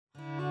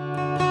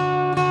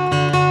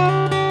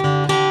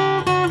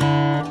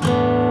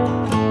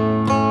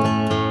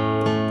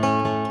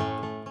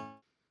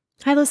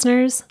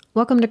listeners.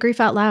 Welcome to Grief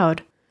Out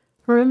Loud.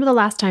 Remember the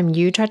last time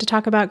you tried to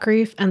talk about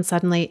grief and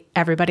suddenly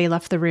everybody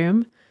left the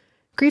room?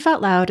 Grief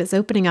Out Loud is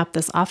opening up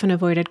this often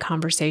avoided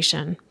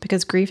conversation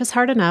because grief is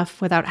hard enough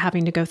without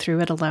having to go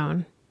through it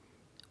alone.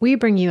 We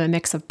bring you a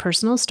mix of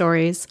personal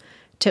stories,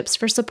 tips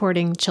for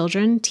supporting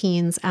children,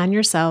 teens, and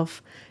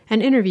yourself,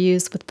 and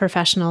interviews with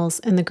professionals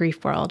in the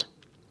grief world.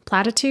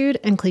 Platitude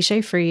and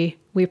cliche-free,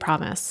 we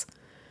promise.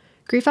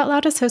 Grief Out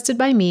Loud is hosted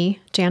by me,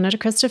 Jana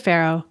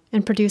DeCristofaro,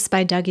 and produced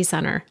by Dougie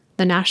Center,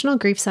 the National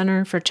Grief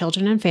Center for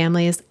Children and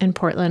Families in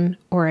Portland,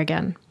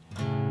 Oregon.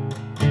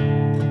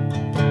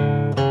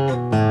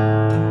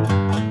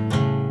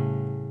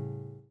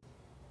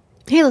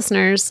 Hey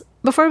listeners,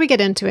 before we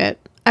get into it,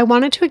 I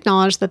wanted to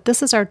acknowledge that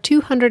this is our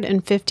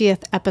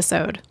 250th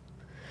episode.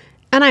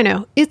 And I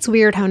know, it's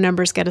weird how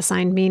numbers get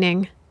assigned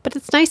meaning, but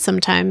it's nice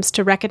sometimes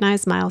to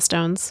recognize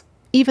milestones,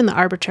 even the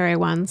arbitrary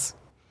ones.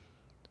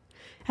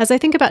 As I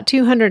think about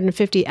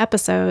 250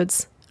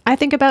 episodes, I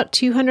think about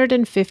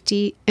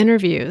 250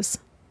 interviews,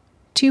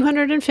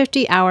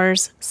 250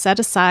 hours set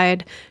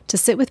aside to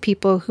sit with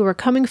people who are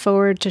coming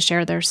forward to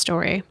share their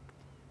story.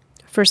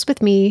 First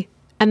with me,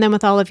 and then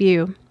with all of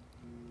you.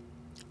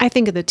 I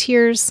think of the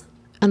tears,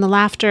 and the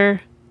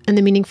laughter, and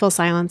the meaningful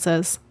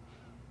silences.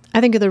 I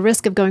think of the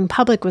risk of going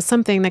public with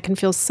something that can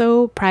feel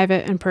so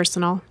private and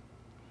personal.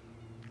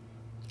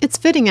 It's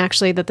fitting,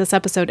 actually, that this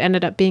episode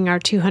ended up being our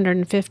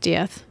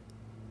 250th.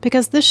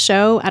 Because this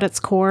show, at its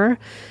core,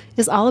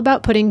 is all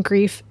about putting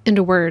grief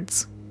into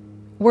words.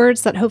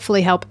 Words that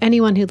hopefully help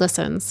anyone who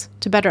listens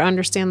to better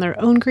understand their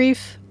own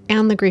grief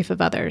and the grief of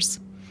others.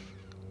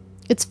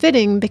 It's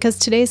fitting because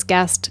today's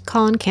guest,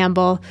 Colin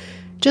Campbell,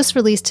 just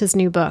released his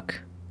new book.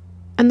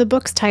 And the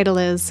book's title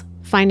is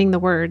Finding the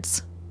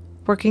Words,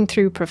 Working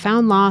Through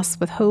Profound Loss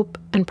with Hope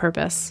and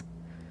Purpose.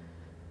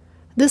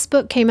 This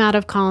book came out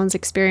of Colin's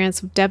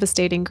experience of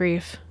devastating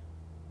grief.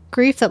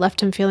 Grief that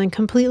left him feeling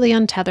completely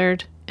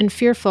untethered and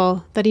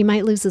fearful that he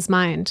might lose his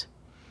mind.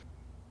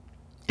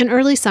 In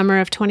early summer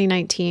of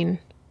 2019,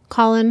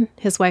 Colin,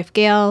 his wife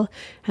Gail,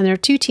 and their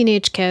two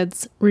teenage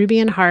kids, Ruby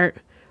and Hart,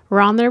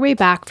 were on their way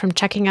back from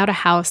checking out a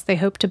house they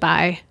hoped to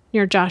buy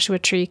near Joshua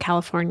Tree,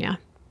 California.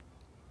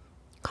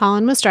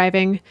 Colin was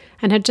driving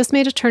and had just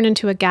made a turn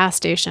into a gas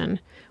station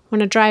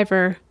when a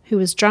driver, who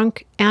was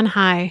drunk and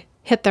high,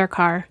 hit their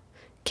car,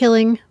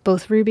 killing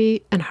both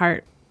Ruby and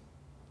Hart.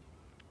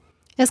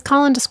 As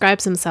Colin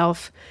describes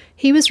himself,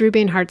 he was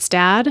Ruby and Hart's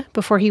dad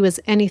before he was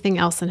anything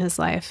else in his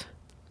life.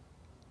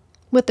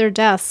 With their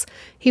deaths,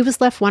 he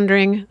was left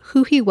wondering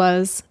who he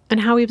was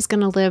and how he was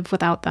going to live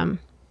without them.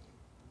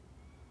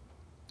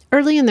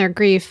 Early in their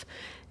grief,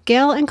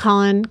 Gail and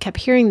Colin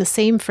kept hearing the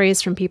same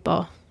phrase from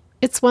people.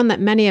 It's one that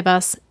many of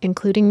us,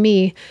 including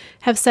me,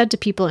 have said to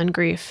people in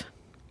grief.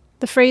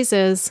 The phrase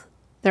is,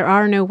 "There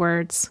are no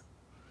words."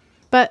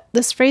 But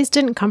this phrase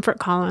didn't comfort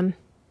Colin.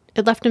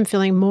 It left him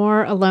feeling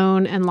more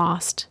alone and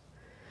lost.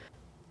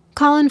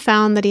 Colin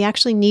found that he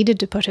actually needed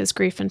to put his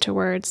grief into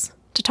words,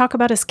 to talk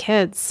about his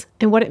kids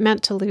and what it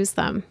meant to lose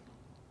them.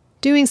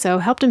 Doing so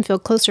helped him feel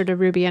closer to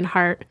Ruby and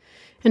Hart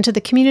and to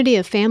the community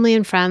of family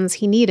and friends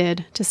he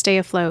needed to stay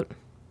afloat.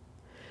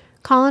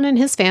 Colin and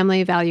his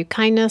family value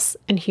kindness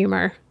and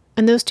humor,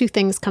 and those two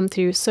things come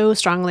through so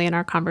strongly in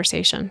our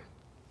conversation.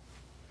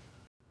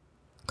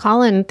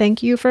 Colin,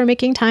 thank you for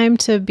making time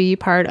to be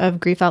part of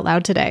Grief Out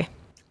Loud today.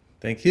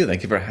 Thank you.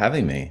 Thank you for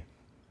having me.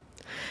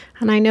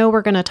 And I know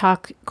we're going to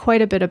talk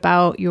quite a bit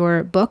about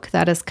your book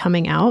that is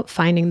coming out,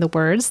 Finding the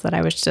Words, that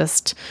I was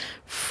just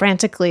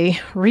frantically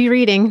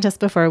rereading just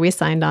before we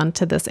signed on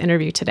to this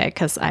interview today,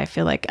 because I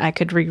feel like I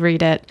could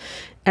reread it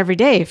every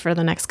day for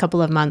the next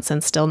couple of months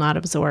and still not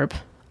absorb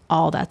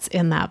all that's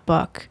in that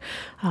book.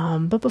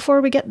 But before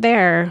we get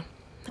there,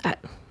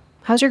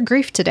 how's your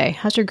grief today?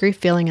 How's your grief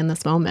feeling in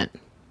this moment?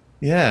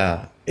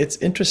 Yeah, it's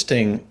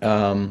interesting.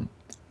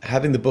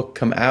 Having the book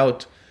come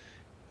out,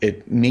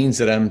 it means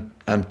that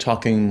I'm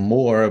talking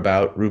more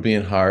about Ruby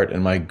and Hart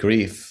and my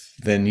grief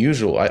than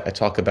usual. I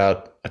talk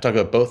about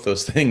both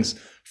those things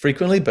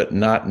frequently, but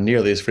not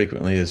nearly as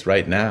frequently as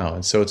right now.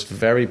 And so it's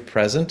very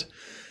present.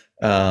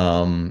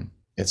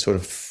 It's sort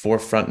of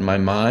forefront in my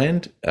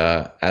mind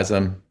as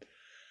I'm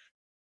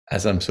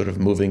sort of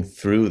moving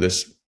through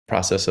this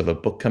process of a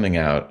book coming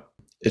out.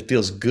 It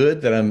feels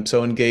good that I'm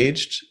so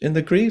engaged in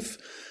the grief,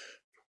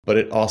 but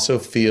it also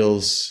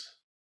feels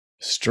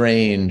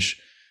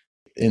strange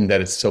in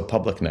that it's so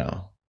public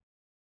now.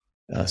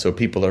 So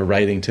people are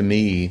writing to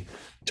me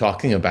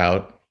talking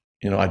about,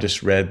 I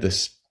just read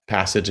this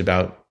passage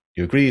about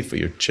your grief or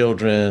your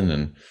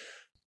children,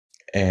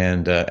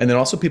 and then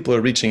also people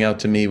are reaching out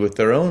to me with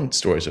their own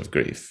stories of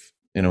grief,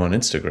 on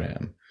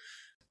Instagram.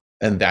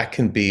 And that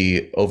can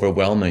be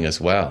overwhelming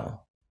as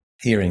well,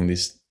 hearing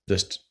these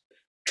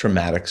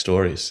traumatic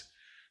stories.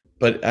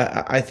 But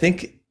I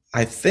think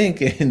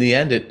in the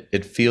end,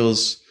 it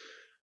feels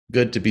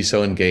good to be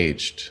so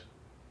engaged.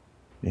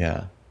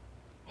 Yeah.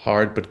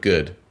 Hard, but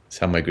good is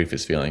how my grief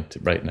is feeling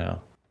right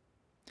now.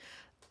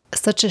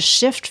 Such a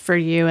shift for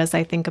you as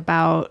I think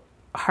about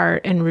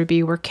Hart and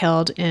Ruby were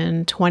killed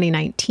in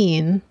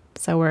 2019.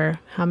 So we're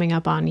coming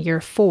up on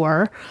year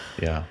 4.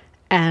 Yeah.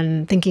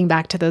 And thinking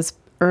back to those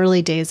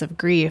early days of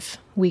grief,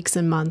 weeks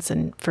and months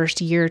and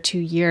first year, 2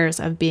 years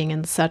of being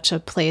in such a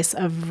place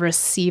of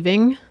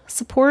receiving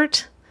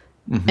support.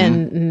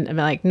 And I'm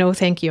like, no,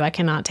 thank you. I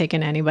cannot take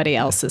in anybody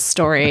else's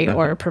story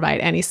or provide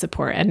any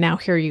support. And now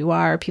here you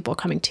are, people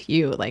coming to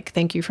you like,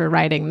 thank you for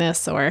writing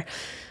this, or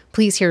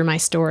please hear my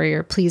story,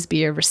 or please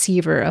be a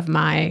receiver of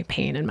my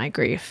pain and my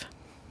grief.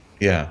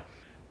 Yeah.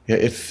 Yeah.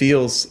 It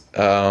feels,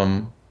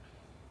 I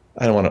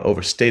don't want to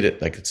overstate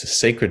it like it's a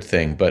sacred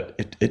thing, but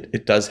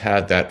it does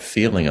have that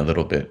feeling a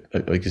little bit,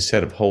 like you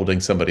said, of holding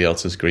somebody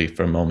else's grief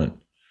for a moment.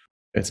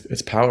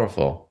 It's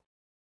powerful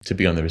to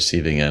be on the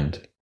receiving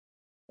end.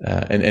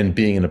 And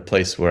being in a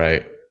place where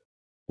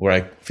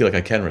I feel like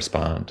I can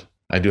respond.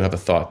 I do have a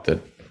thought that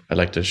I'd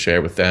like to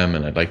share with them,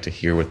 and I'd like to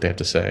hear what they have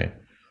to say.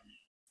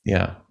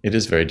 Yeah, it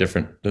is very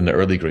different than the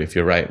early grief.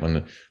 You're right, when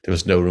there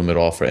was no room at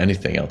all for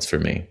anything else for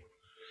me.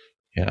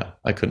 Yeah,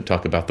 I couldn't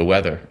talk about the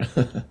weather,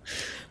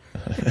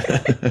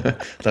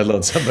 let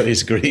alone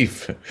somebody's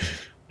grief.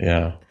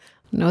 Yeah.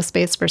 No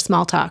space for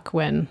small talk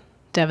when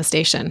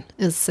devastation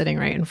is sitting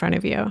right in front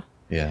of you.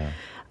 Yeah.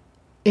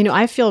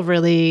 I feel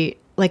really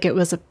like it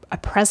was a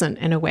present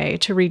in a way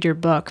to read your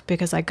book,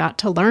 because I got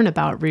to learn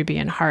about Ruby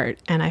and Hart.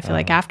 And I feel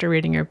like after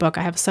reading your book,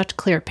 I have such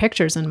clear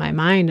pictures in my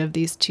mind of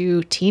these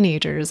 2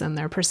 teenagers and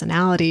their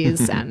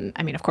personalities. And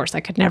I mean, of course,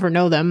 I could never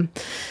know them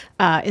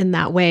in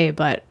that way.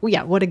 But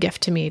yeah, what a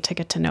gift to me to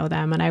get to know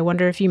them. And I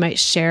wonder if you might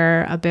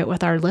share a bit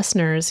with our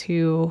listeners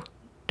who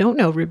don't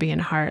know Ruby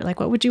and Hart. Like,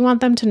 what would you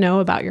want them to know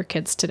about your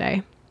kids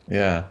today?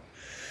 Yeah.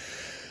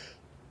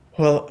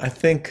 Well, I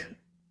think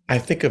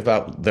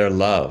about their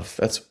love.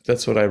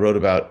 That's what I wrote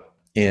about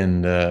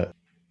in the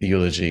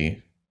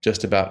eulogy,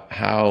 just about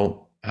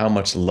how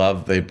much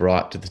love they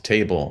brought to the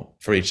table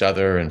for each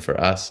other and for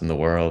us and the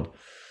world.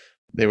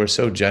 They were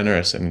so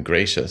generous and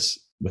gracious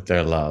with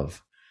their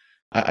love.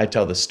 I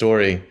tell the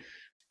story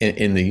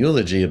in the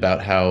eulogy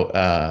about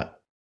how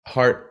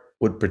Hart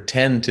would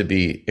pretend to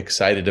be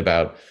excited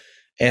about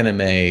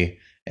anime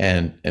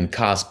and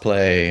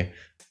cosplay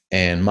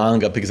and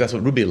manga because that's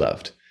what Ruby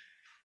loved.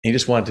 He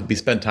just wanted to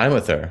spend time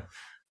with her.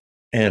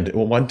 And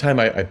one time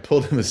I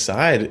pulled him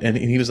aside and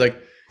he was like,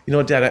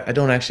 Dad, I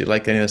don't actually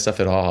like any of this stuff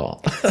at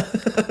all.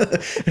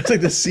 It's like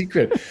the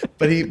secret,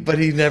 but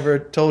he never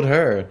told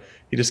her.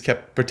 He just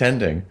kept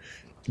pretending,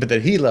 but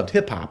that he loved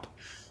hip hop.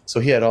 So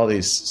he had all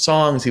these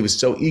songs he was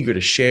so eager to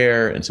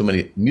share and so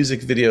many music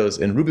videos,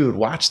 and Ruby would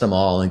watch them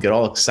all and get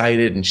all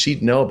excited, and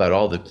she'd know about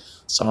all the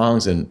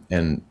songs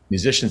and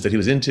musicians that he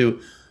was into.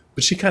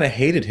 But she kind of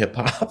hated hip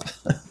hop.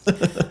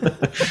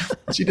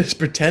 She just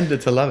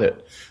pretended to love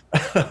it.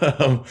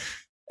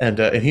 And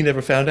he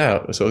never found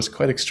out. So it was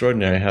quite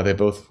extraordinary how they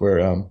both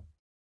were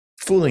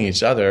fooling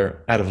each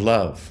other out of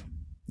love,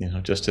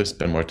 just to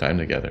spend more time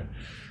together.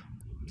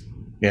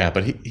 Yeah,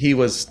 but he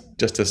was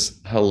just this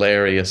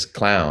hilarious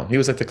clown. He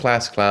was like the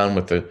class clown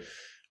with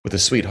a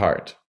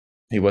sweetheart.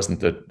 He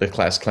wasn't the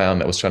class clown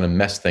that was trying to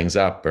mess things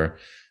up or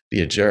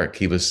be a jerk.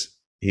 He was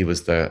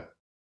the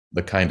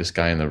kindest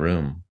guy in the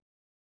room.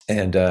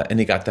 And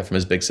he got that from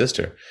his big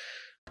sister,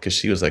 because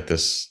she was like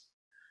this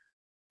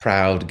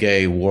proud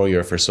gay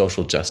warrior for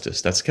social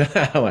justice. That's kind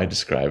of how I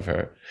describe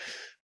her.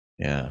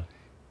 Yeah.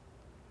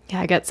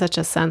 Yeah, I get such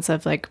a sense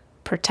of like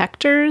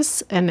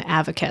protectors and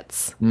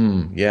advocates.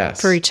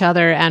 Yes. For each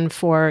other and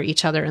for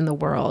each other in the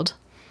world.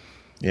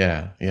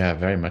 Yeah,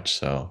 very much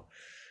so.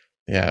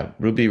 Yeah,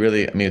 Ruby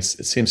really, I mean, it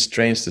seems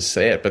strange to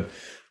say it, but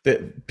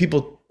the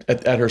people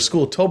at her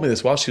school told me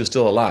this while she was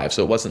still alive.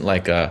 So it wasn't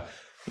like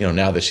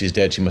now that she's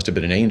dead, she must have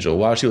been an angel.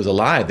 While she was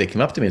alive, they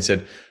came up to me and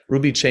said,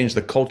 Ruby changed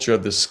the culture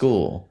of the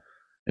school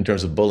in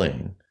terms of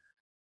bullying.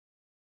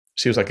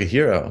 She was like a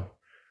hero.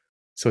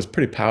 So it's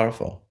pretty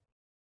powerful.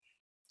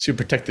 She would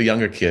protect the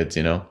younger kids,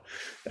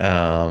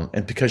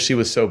 and because she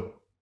was so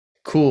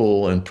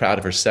cool and proud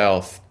of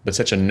herself, but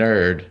such a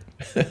nerd,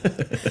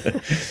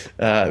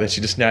 that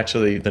she just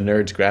naturally, the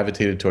nerds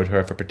gravitated toward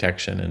her for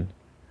protection. And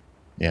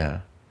yeah.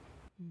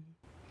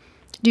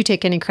 Do you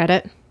take any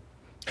credit?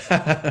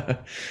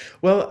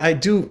 Well, I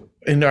do.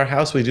 In our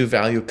house, we do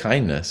value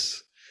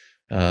kindness.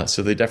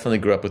 So they definitely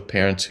grew up with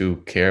parents who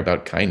care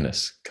about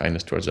kindness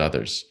towards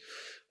others.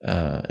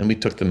 And we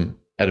took them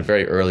at a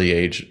very early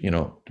age,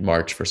 to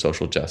march for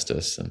social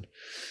justice and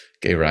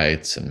gay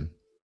rights. And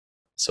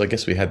so I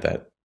guess we had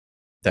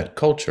that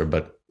culture,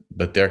 but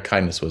their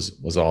kindness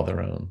was all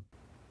their own.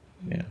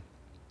 Yeah.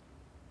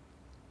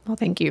 Well,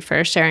 thank you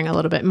for sharing a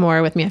little bit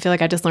more with me. I feel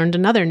like I just learned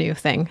another new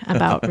thing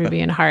about Ruby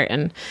and Hart.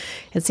 And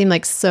it seemed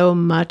like so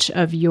much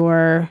of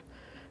your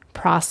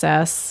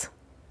process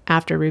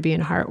after Ruby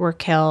and Hart were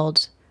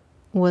killed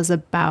was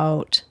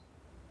about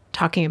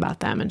talking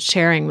about them and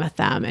sharing with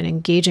them and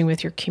engaging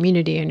with your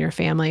community and your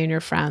family and your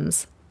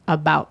friends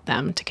about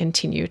them to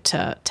continue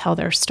to tell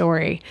their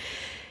story.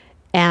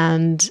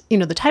 And,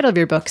 the title of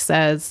your book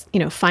says,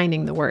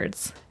 finding the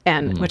words,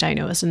 and which I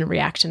know is in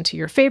reaction to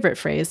your favorite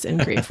phrase in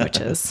grief, which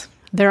is,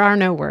 there are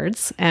no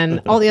words,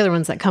 and all the other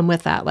ones that come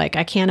with that, like,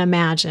 I can't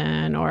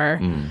imagine, or,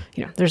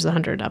 there's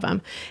 100 of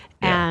them.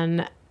 Yeah.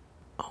 And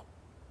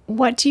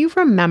What do you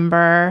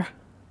remember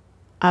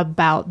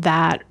about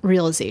that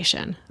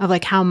realization of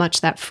like how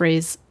much that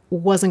phrase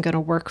wasn't going to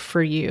work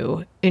for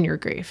you in your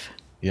grief?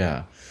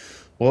 Yeah.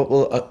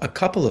 Well, a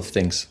couple of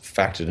things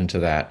factored into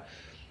that.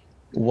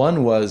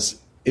 One was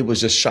it was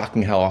just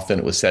shocking how often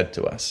it was said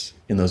to us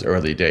in those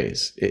early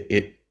days.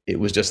 It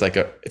was just like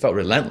it felt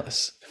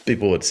relentless.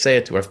 People would say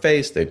it to our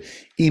face. They'd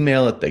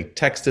email it. They'd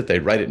text it.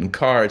 They'd write it in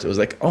cards. It was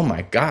like, oh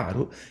my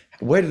God,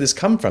 where did this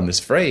come from,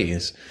 this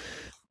phrase?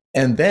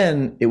 And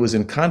then it was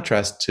in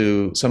contrast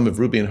to some of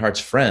Ruby and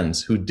Hart's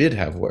friends who did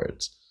have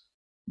words.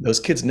 Those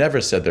kids never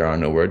said there are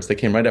no words. They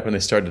came right up and they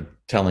started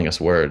telling us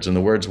words. And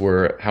the words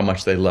were how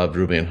much they loved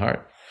Ruby and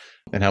Hart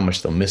and how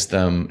much they'll miss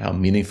them, how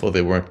meaningful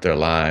they were in their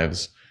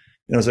lives.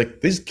 And I was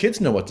like, these kids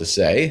know what to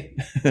say.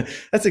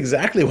 That's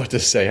exactly what to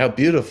say. How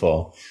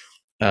beautiful.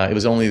 It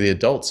was only the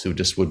adults who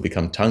just would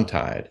become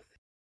tongue-tied.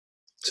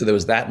 So there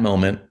was that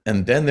moment.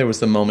 And then there was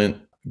the moment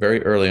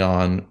very early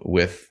on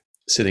with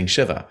sitting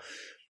Shiva.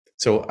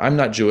 So I'm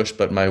not Jewish,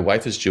 but my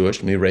wife is Jewish,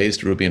 and we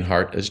raised Ruby and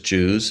Hart as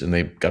Jews, and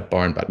they got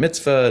bar and bat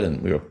mitzvah,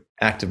 and we were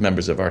active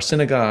members of our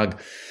synagogue.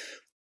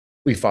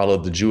 We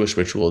followed the Jewish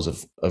rituals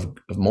of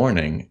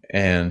mourning,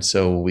 and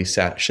so we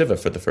sat Shiva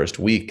for the first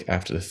week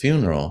after the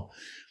funeral.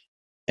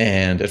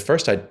 And at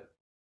first I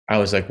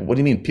was like, what do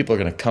you mean people are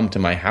going to come to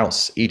my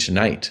house each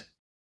night?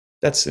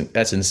 That's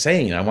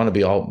insane. I want to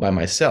be all by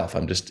myself.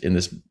 I'm just in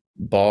this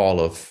ball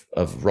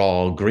of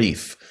raw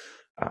grief.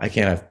 I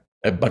can't have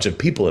a bunch of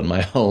people in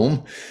my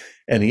home.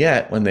 And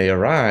yet when they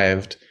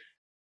arrived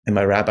and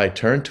my rabbi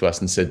turned to us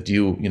and said,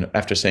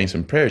 after saying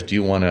some prayers, do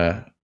you want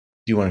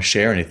to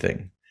share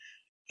anything?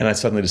 And I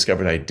suddenly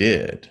discovered I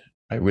did.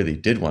 I really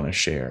did want to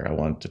share. I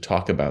wanted to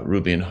talk about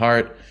Ruby and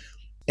Hart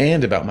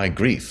and about my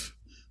grief.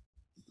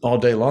 All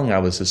day long, I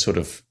was this sort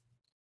of,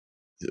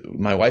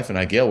 my wife and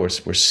I, Gail, were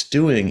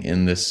stewing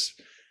in this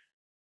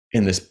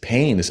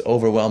pain, this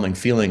overwhelming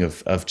feeling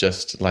of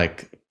just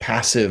like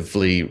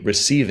passively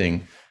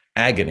receiving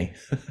agony.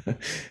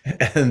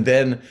 And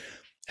then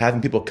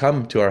having people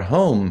come to our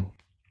home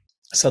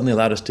suddenly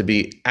allowed us to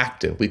be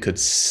active. We could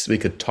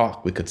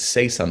talk, we could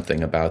say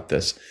something about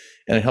this,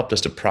 and it helped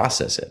us to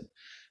process it.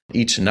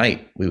 Each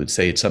night we would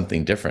say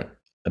something different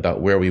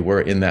about where we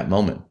were in that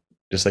moment.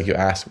 Just like you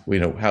asked,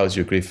 how is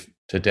your grief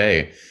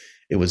today?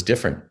 It was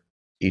different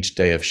each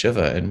day of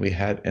Shiva, and we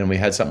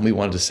had something we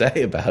wanted to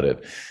say about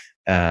it.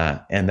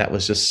 And that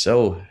was just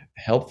so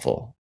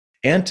helpful.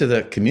 And to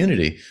the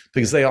community,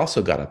 because they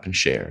also got up and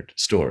shared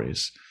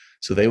stories.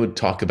 So they would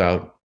talk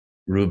about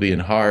Ruby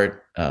and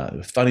Hart,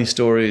 funny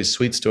stories,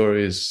 sweet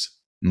stories,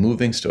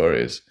 moving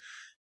stories.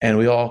 And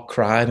we all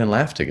cried and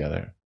laughed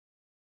together.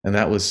 And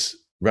that was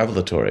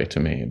revelatory to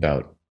me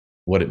about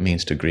what it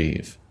means to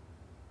grieve.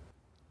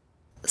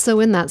 So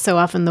in that, so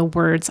often the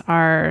words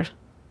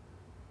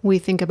we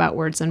think about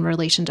words in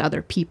relation to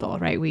other people,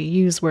 right? We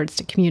use words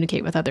to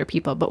communicate with other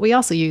people, but we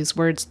also use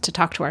words to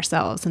talk to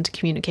ourselves and to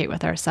communicate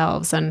with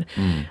ourselves. And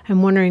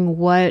I'm wondering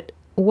what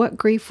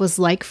grief was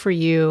like for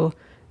you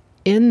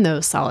in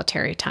those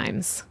solitary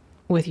times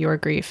with your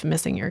grief,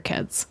 missing your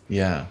kids.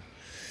 Yeah.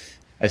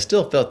 I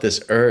still felt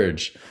this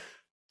urge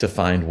to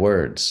find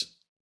words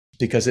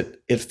because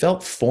it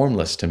felt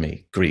formless to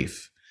me,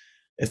 grief.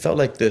 It felt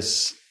like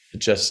this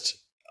just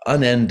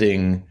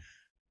unending,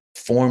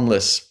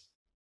 formless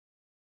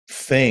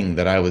thing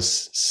that I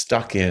was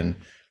stuck in,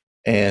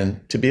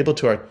 and to be able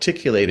to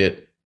articulate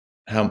it,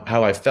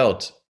 how I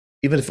felt,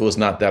 even if it was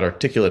not that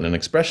articulate an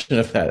expression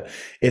of that,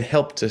 it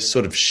helped to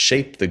sort of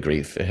shape the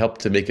grief. It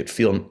helped to make it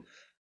feel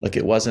like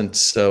it wasn't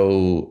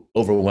so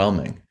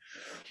overwhelming.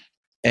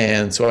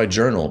 And so I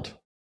journaled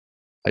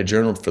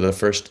through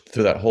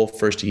that whole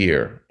first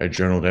year. I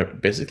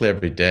journaled basically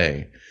every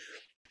day.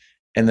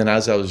 And then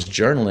as I was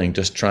journaling,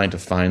 just trying to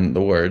find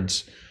the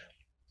words,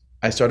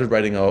 I started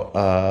writing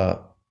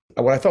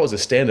what I thought was a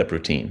stand-up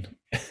routine,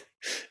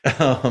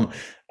 because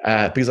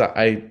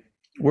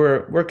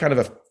we're kind of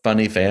a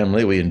funny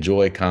family. We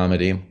enjoy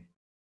comedy.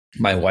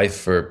 My wife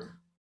for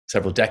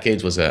several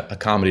decades was a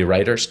comedy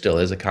writer, still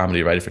is a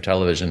comedy writer for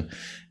television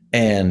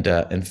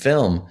and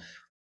film,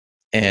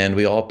 and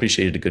we all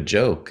appreciated a good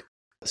joke.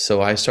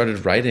 So I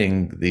started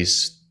writing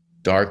these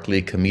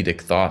darkly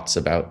comedic thoughts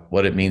about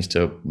what it means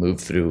to move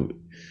through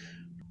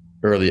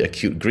early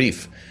acute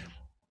grief.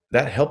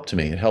 That helped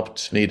me. It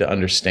helped me to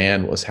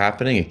understand what was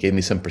happening. It gave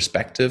me some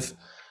perspective.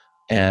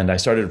 And I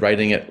started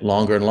writing it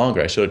longer and longer.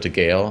 I showed it to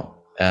Gail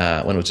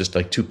when it was just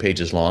like 2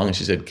 pages long. And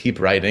she said, keep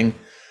writing.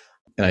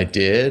 And I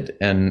did.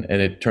 And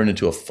it turned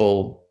into a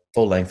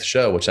full-length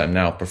show, which I'm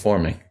now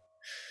performing.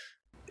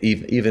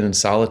 Even in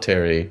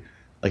solitary,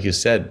 like you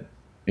said,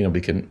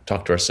 we can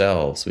talk to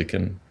ourselves. We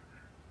can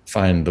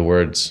find the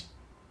words.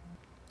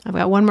 I've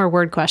got one more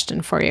word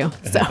question for you.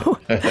 So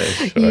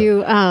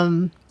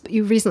Sure.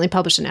 You recently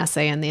published an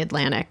essay in The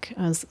Atlantic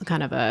as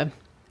kind of a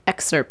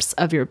excerpts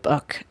of your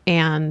book.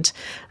 And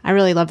I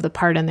really love the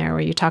part in there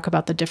where you talk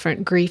about the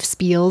different grief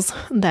spiels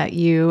that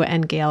you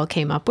and Gail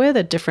came up with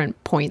at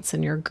different points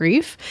in your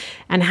grief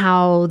and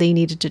how they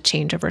needed to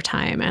change over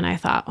time. And I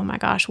thought, oh my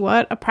gosh,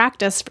 what a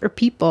practice for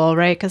people,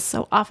 right? Because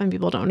so often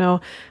people don't know,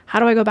 how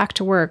do I go back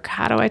to work?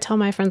 How do I tell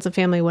my friends and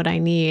family what I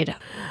need?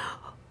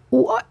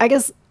 Well, I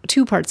guess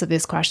two parts of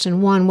this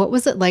question. One, what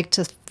was it like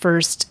to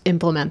first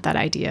implement that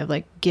idea of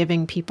like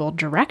giving people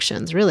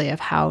directions really of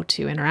how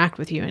to interact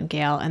with you and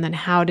Gail? And then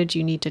how did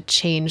you need to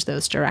change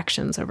those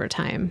directions over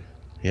time?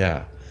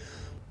 Yeah.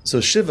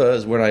 So Shiva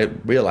is when I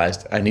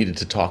realized I needed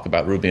to talk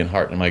about Ruby and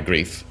Heart and my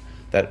grief.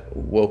 That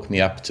woke me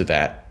up to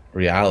that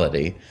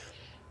reality.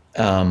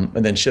 And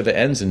then Shiva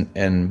ends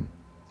and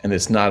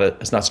it's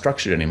not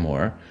structured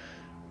anymore.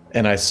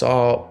 And I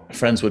saw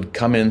friends would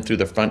come in through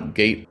the front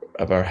gate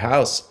of our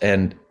house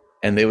and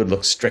they would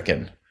look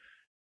stricken.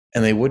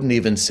 And they wouldn't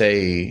even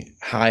say,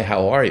 hi,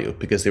 how are you?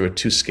 Because they were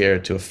too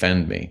scared to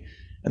offend me.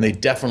 And they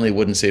definitely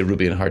wouldn't say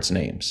Ruby and Heart's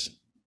names.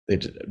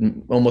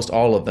 Almost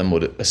all of them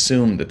would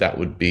assume that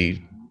would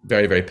be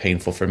very, very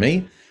painful for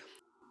me.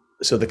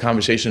 So the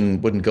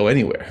conversation wouldn't go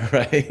anywhere,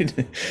 right?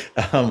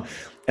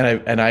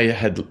 And I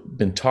had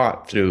been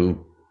taught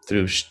through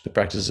the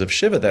practices of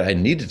Shiva that I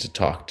needed to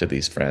talk to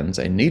these friends.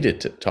 I needed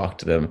to talk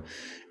to them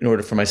in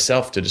order for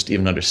myself to just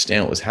even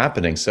understand what was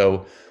happening.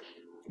 So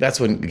that's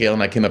when Gail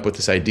and I came up with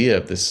this idea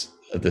of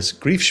this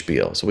grief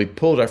spiel. So we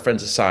pulled our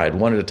friends aside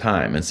one at a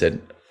time and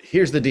said,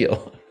 here's the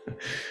deal.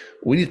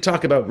 We need to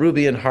talk about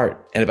Ruby and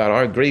Heart and about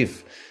our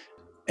grief.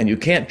 And you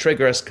can't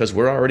trigger us because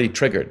we're already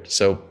triggered.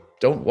 So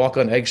don't walk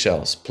on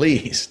eggshells.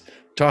 Please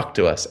talk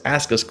to us,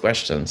 ask us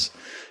questions.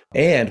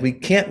 And we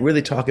can't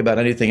really talk about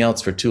anything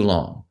else for too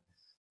long.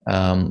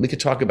 We could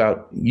talk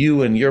about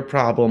you and your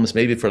problems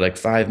maybe for like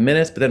 5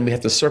 minutes, but then we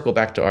have to circle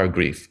back to our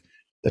grief.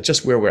 That's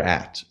just where we're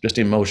at, just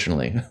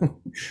emotionally.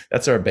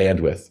 That's our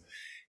bandwidth.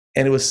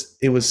 And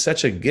it was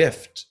such a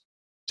gift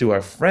to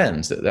our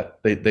friends that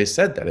they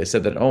said that. They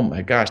said that, oh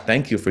my gosh,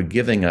 thank you for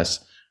giving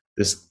us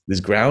these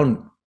ground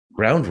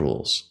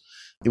rules.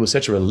 It was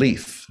such a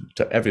relief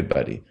to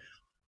everybody.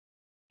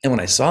 And when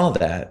I saw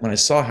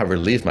how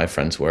relieved my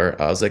friends were,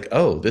 I was like,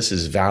 oh, this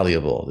is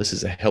valuable. This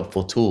is a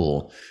helpful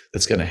tool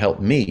that's going to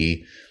help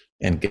me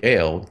and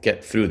Gail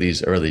get through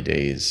these early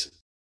days.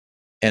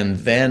 And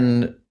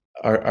then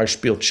our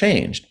spiel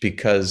changed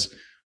because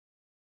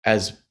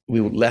as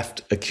we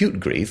left acute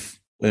grief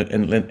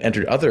and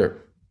entered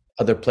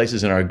other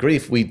places in our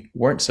grief, we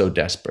weren't so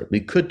desperate.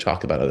 We could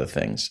talk about other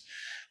things.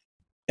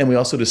 And we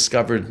also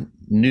discovered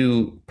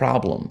new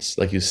problems,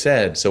 like you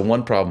said. So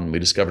one problem we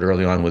discovered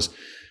early on was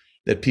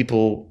that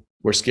people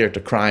were scared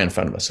to cry in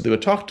front of us. So they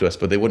would talk to us,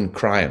 but they wouldn't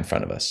cry in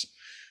front of us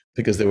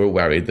because they were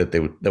worried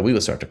that we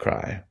would start to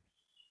cry.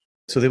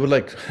 So they would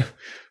like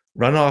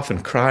run off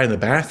and cry in the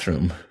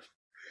bathroom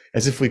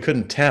as if we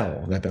couldn't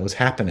tell that was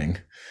happening.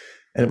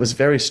 And it was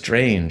very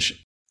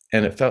strange.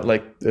 And it felt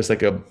like there's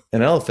like an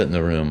elephant in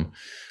the room.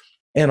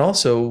 And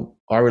also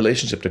our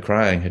relationship to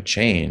crying had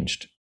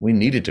changed. We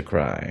needed to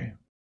cry.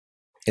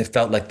 It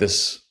felt like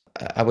this,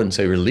 I wouldn't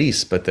say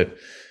release, but that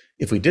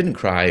if we didn't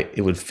cry,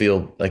 it would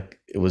feel like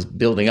it was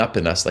building up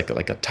in us like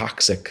a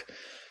toxic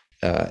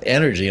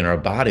energy in our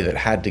body that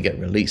had to get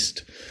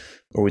released,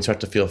 or we'd start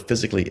to feel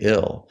physically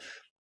ill.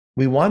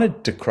 We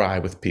wanted to cry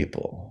with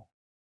people,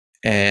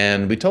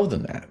 and we told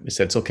them that. We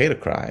said it's okay to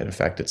cry. And in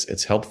fact,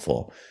 it's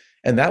helpful,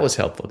 and that was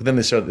helpful.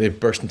 Then they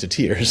burst into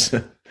tears,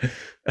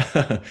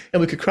 and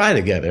we could cry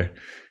together,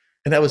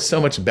 and that was so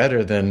much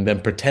better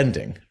than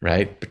pretending,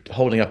 right?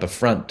 Holding up a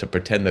front to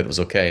pretend that it was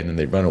okay, and then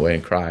they'd run away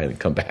and cry and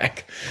come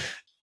back.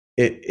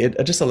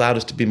 It just allowed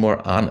us to be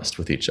more honest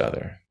with each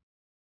other.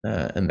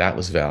 And that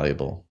was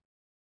valuable.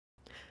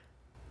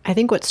 I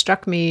think what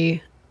struck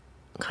me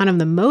kind of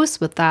the most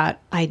with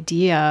that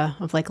idea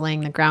of like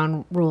laying the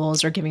ground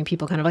rules or giving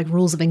people kind of like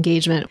rules of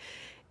engagement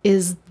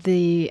is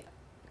the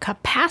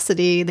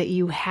capacity that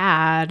you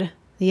had,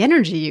 the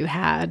energy you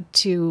had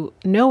to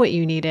know what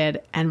you needed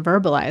and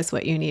verbalize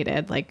what you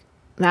needed. Like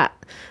that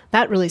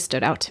really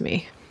stood out to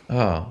me.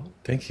 Oh,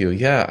 thank you.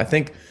 Yeah, I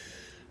think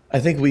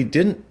we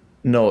didn't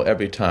know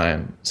every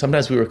time.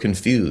 Sometimes we were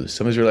confused.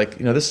 Sometimes we were like,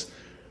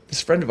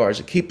 this friend of ours,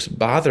 it keeps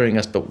bothering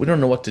us, but we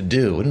don't know what to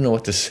do. We don't know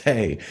what to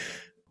say.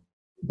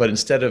 But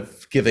instead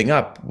of giving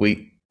up,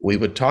 we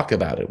would talk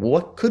about it. Well,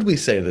 what could we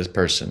say to this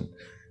person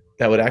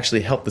that would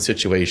actually help the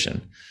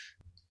situation?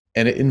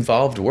 And it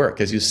involved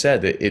work. As you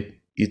said,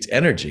 it's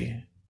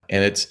energy.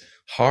 And it's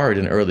hard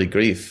in early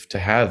grief to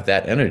have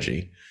that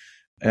energy.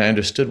 And I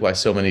understood why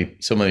so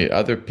many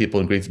other people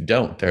in grief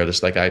don't. They're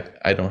just like,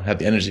 I don't have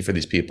the energy for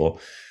these people.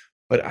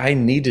 But I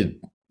needed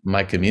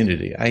my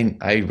community.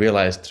 I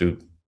realized through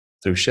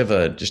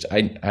Shiva,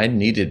 I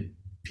needed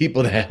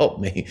people to help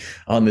me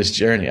on this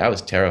journey. I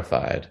was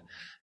terrified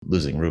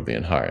losing Ruby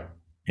and Heart.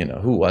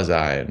 Who was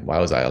I and why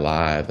was I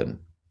alive? And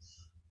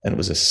it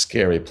was a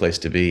scary place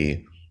to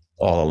be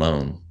all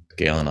alone,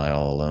 Gail and I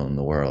all alone in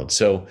the world.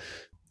 So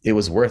it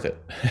was worth it.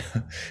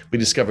 We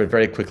discovered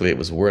very quickly it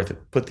was worth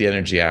it. Put the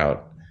energy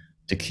out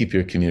to keep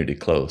your community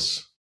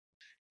close.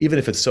 even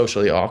if it's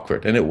socially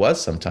awkward. And it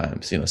was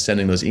sometimes,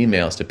 sending those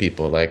emails to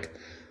people like,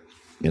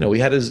 we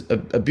had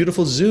a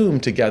beautiful Zoom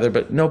together,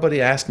 but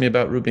nobody asked me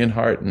about Ruby and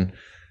Hart, and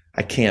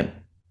I can't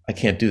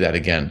do that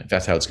again if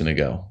that's how it's going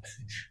to go.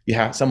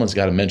 Someone's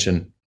got to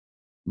mention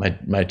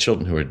my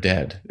children who are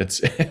dead.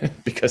 It's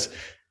because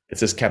it's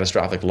this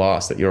catastrophic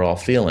loss that you're all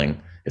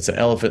feeling. It's an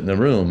elephant in the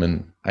room,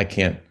 and I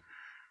can't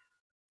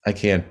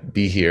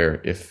be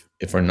here if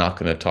we're not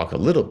going to talk a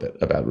little bit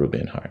about Ruby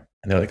and Hart.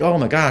 And they're like, oh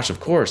my gosh, of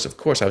course,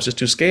 I was just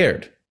too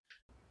scared.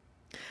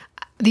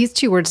 These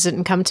two words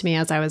didn't come to me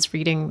as I was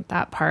reading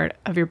that part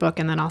of your book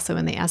and then also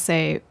in the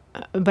essay,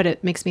 but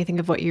it makes me think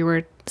of what you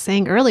were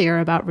saying earlier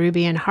about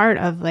Ruby and Hart,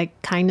 of like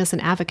kindness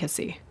and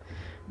advocacy.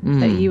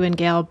 That you and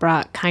Gail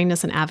brought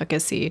kindness and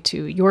advocacy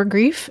to your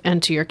grief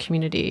and to your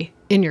community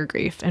in your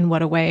grief. And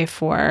what a way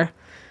for,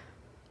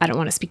 I don't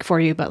want to speak for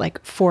you, but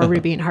like for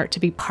Ruby and Hart to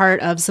be part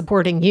of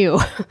supporting you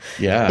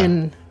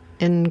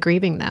in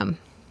grieving them.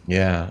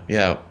 Yeah.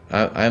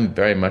 I'm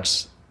very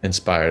much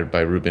inspired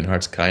by Ruby and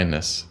Hart's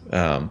kindness.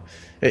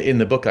 In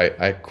the book,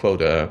 I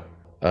quote a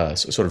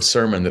sort of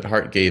sermon that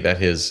Hart gave at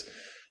his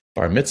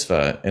bar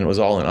mitzvah, and it was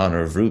all in honor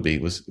of Ruby.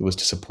 It was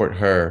to support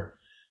her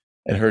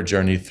and her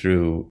journey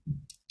through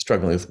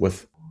struggling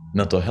with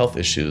mental health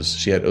issues.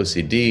 She had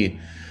OCD,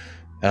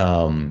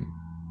 and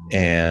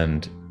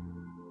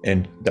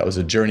that was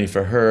a journey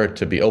for her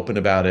to be open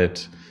about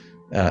it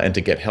and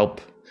to get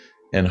help.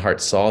 And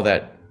Hart saw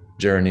that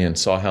journey and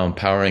saw how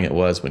empowering it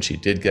was when she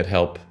did get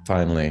help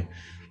finally.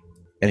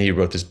 And he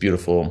wrote this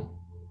beautiful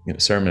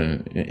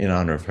sermon in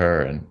honor of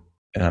her, and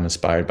I'm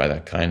inspired by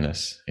that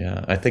kindness.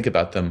 Yeah, I think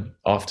about them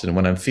often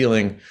when I'm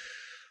feeling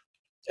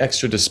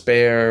extra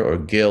despair or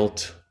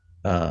guilt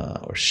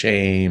or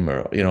shame,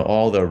 or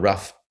all the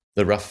rough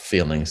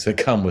feelings that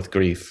come with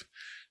grief.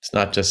 It's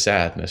not just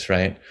sadness,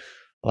 right?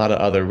 A lot of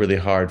other really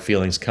hard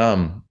feelings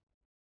come,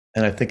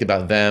 and I think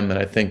about them, and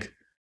I think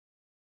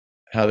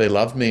how they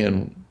love me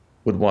and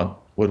would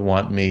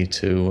want me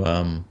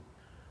to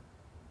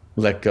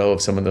let go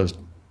of some of those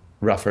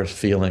rougher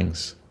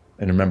feelings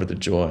and remember the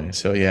joy.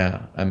 So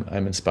yeah,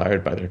 I'm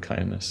inspired by their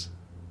kindness.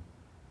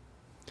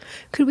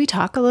 Could we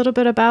talk a little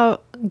bit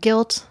about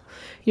guilt?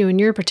 In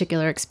your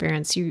particular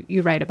experience,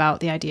 you write about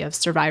the idea of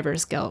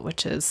survivor's guilt,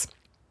 which is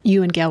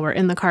you and Gail were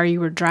in the car, you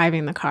were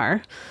driving the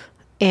car,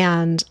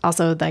 and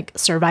also like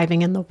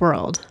surviving in the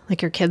world.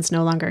 Like your kids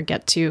no longer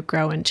get to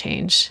grow and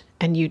change,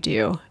 and you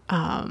do.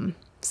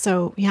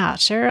 So yeah,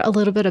 share a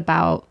little bit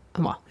about,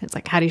 well, it's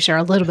like, how do you share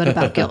a little bit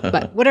about guilt?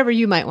 But whatever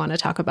you might want to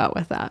talk about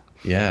with that.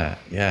 Yeah,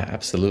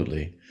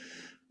 absolutely.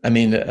 I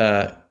mean,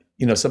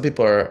 some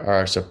people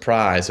are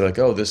surprised. They're like,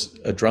 oh,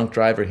 a drunk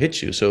driver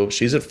hit you, so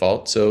she's at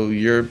fault, so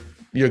you're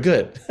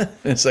good.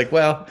 It's like,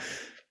 well,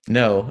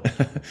 no,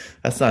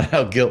 that's not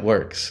how guilt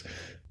works.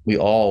 We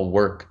all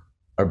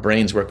our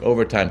brains work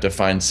overtime to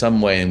find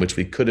some way in which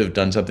we could have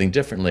done something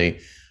differently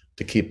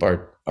to keep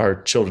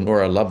our children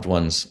or our loved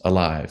ones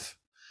alive.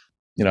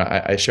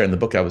 I share in the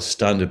book, I was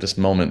stunned at this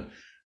moment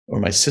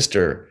where my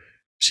sister,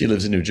 she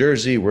lives in New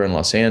Jersey, we're in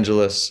Los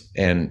Angeles,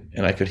 and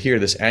I could hear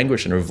this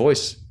anguish in her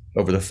voice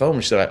over the phone.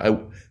 She said,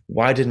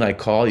 why didn't I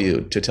call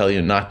you to tell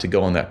you not to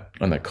go on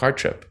that car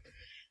trip?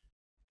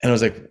 And I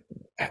was like,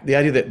 the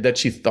idea that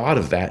she thought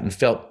of that and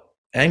felt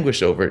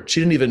anguish over it. She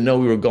didn't even know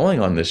we were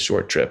going on this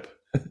short trip.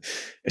 And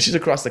she's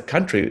across the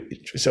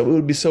country.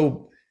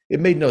 So it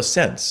made no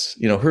sense.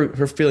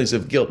 Her feelings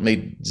of guilt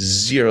made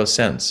zero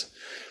sense.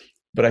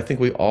 But I think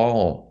we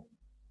all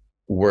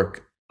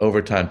work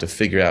overtime to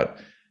figure out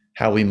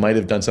how we might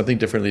have done something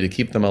differently to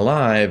keep them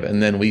alive.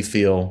 And then we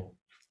feel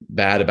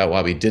bad about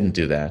why we didn't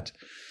do that.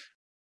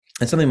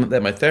 And something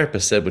that my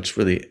therapist said, which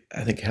really,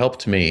 I think,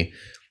 helped me,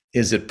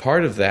 is that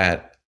part of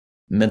that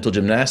mental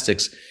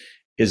gymnastics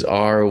is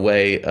our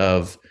way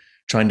of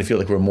trying to feel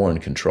like we're more in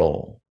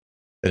control.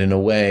 That in a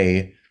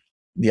way,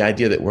 the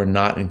idea that we're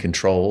not in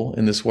control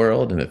in this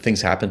world and that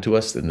things happen to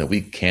us and that we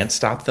can't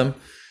stop them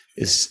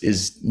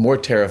is more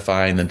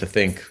terrifying than to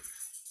think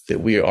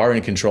that we are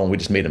in control and we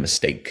just made a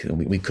mistake and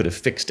we could have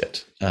fixed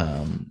it.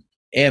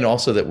 And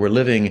also that we're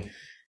living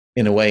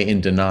in a way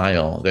in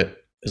denial, that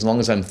as long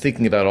as I'm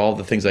thinking about all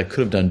the things I could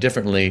have done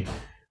differently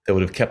that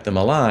would have kept them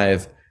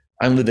alive,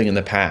 I'm living in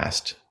the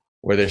past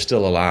where they're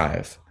still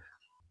alive.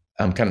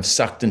 I'm kind of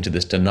sucked into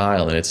this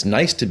denial, and it's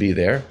nice to be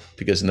there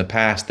because in the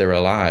past they're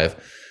alive,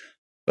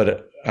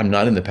 but I'm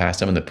not in the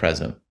past, I'm in the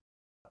present.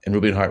 And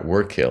Ruby and Hart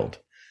were killed.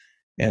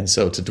 And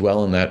so to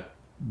dwell in that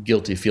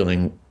guilty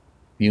feeling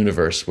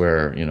universe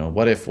where,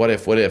 what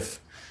if,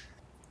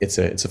 it's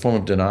a form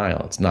of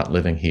denial. It's not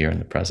living here in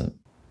the present.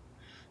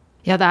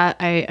 Yeah, that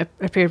I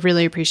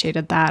really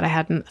appreciated that.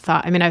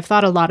 I've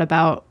thought a lot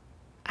about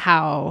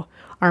how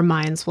our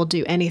minds will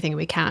do anything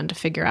we can to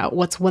figure out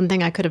what's one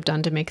thing I could have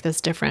done to make this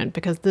different,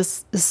 because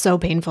this is so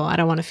painful. I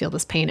don't want to feel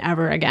this pain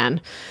ever again.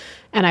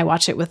 And I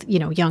watch it with,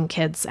 young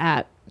kids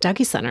at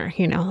Dougie Center,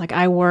 like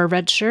I wore a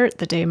red shirt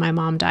the day my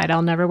mom died.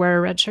 I'll never wear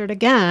a red shirt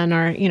again,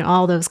 or,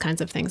 all those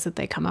kinds of things that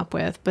they come up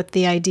with. But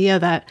the idea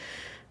that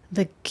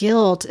the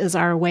guilt is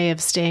our way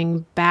of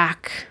staying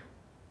back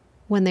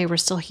when they were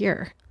still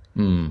here.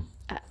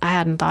 I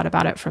hadn't thought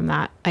about it from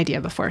that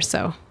idea before.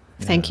 So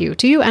thank you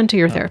to you and to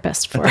your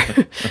therapist for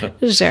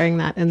sharing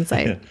that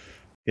insight.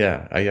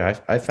 Yeah,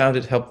 I found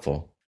it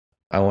helpful.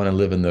 I want to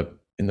live in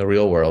the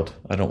real world.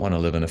 I don't want to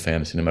live in a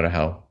fantasy, no matter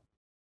how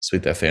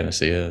sweet that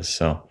fantasy is.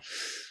 So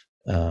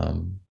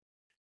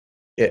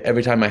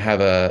every time I have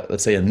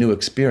let's say a new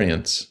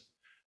experience,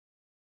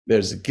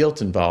 there's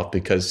guilt involved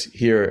because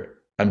here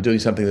I'm doing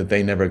something that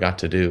they never got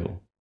to do.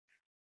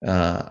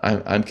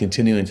 I'm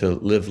continuing to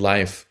live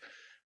life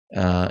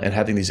and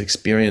having these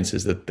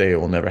experiences that they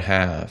will never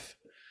have.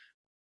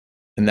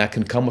 And that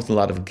can come with a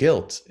lot of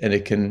guilt.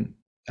 And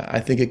I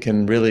think it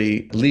can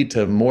really lead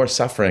to more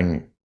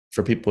suffering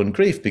for people in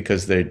grief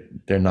because they're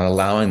not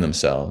allowing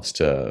themselves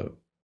to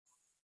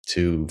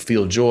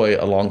feel joy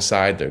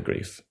alongside their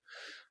grief.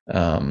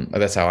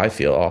 That's how I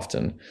feel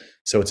often.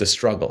 So it's a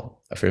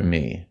struggle for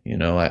me.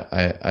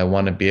 I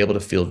want to be able to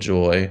feel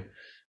joy.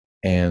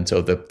 And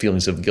so the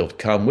feelings of guilt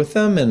come with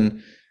them.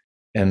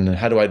 And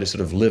how do I just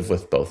sort of live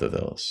with both of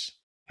those?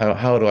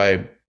 How do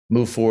I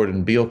move forward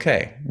and be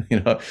okay?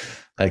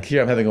 Like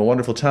here I'm having a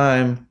wonderful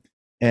time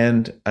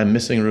and I'm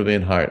missing Ruby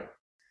and Hart.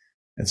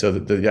 And so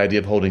the idea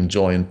of holding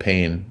joy and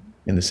pain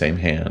in the same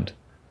hand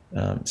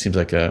seems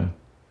like a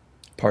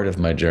part of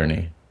my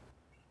journey.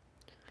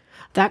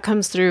 That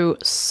comes through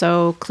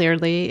so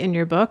clearly in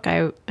your book.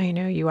 I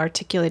know you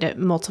articulate it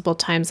multiple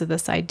times of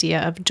this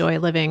idea of joy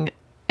living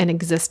and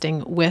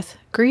existing with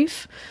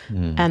grief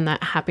and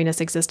that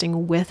happiness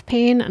existing with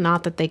pain,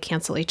 not that they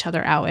cancel each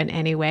other out in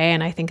any way.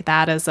 And I think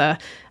that is a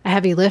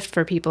heavy lift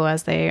for people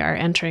as they are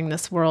entering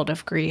this world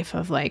of grief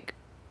of like,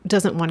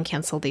 doesn't one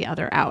cancel the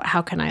other out?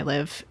 How can I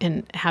live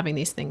in having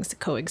these things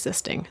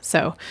coexisting?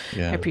 So I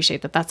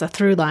appreciate that that's a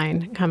through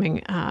line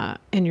coming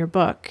in your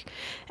book.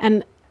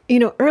 And,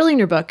 early in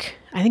your book,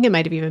 I think it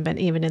might have even been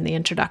in the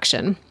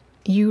introduction,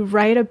 you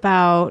write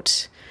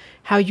about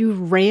how you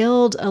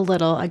railed a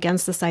little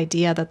against this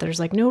idea that there's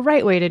like no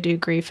right way to do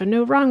grief and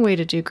no wrong way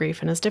to do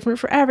grief, and it's different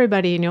for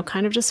everybody, and you'll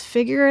kind of just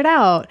figure it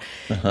out.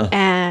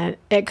 And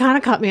it kind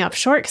of caught me off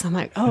short because I'm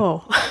like,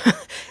 oh,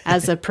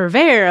 as a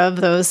purveyor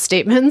of those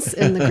statements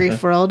in the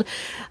grief world,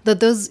 that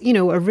those,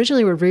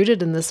 originally were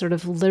rooted in this sort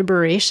of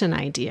liberation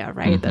idea,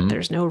 right? That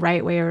there's no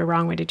right way or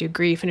wrong way to do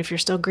grief. And if you're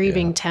still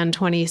grieving 10,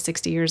 20,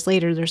 60 years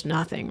later, there's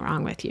nothing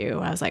wrong with you.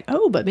 I was like,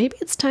 oh, but maybe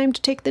it's time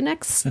to take the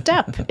next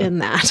step in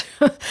that.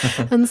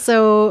 And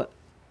so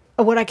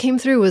what I came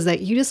through was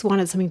that you just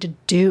wanted something to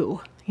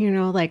do,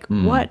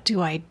 what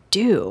do I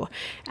do?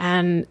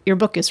 And your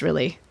book is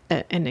really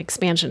an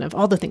expansion of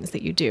all the things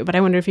that you do. But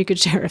I wonder if you could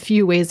share a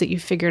few ways that you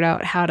figured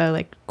out how to,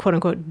 like, quote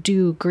unquote,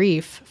 do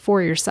grief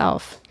for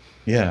yourself.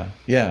 Yeah.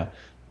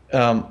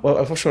 Well,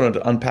 I first wanted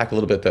to unpack a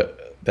little bit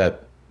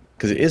that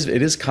because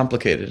it is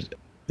complicated.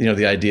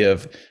 The idea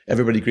of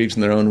everybody grieves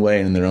in their own way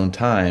and in their own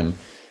time.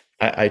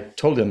 I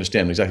totally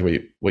understand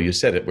exactly what you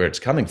said, where it's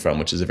coming from,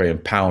 which is a very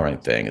empowering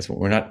thing. It's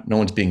no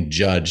one's being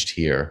judged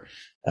here,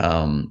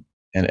 and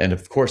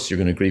of course you're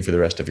going to grieve for the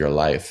rest of your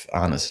life,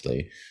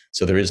 honestly.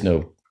 So there is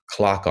no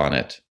clock on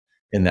it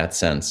in that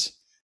sense.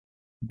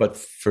 But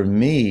for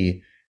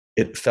me,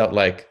 it felt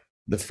like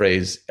the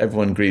phrase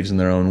 "everyone grieves in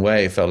their own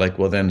way" felt like,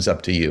 well, then it's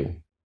up to you.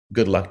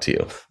 Good luck to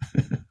you.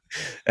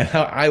 And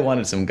I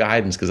wanted some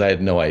guidance because I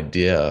had no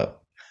idea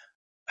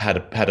how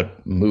to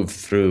move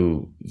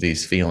through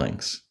these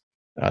feelings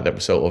that were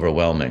so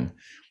overwhelming,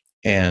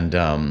 and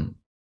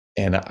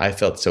I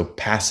felt so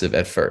passive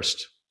at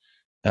first,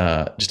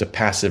 just a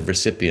passive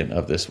recipient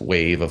of this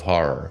wave of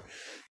horror.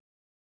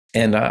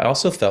 And I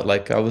also felt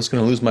like I was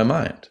going to lose my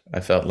mind. I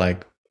felt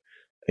like,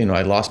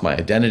 I lost my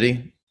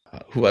identity.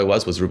 Who I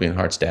was Ruby and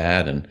Hart's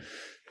dad, and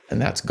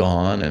that's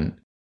gone. And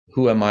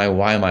who am I?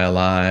 Why am I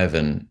alive?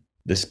 And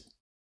this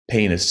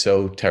pain is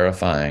so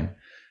terrifying.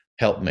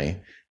 Help me.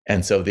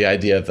 And so the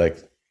idea of like,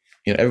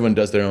 everyone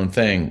does their own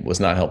thing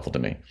was not helpful to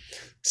me.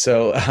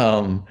 So,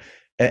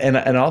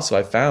 and also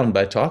I found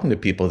by talking to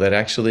people that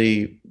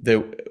actually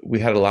we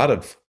had a lot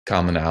of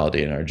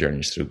commonality in our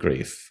journeys through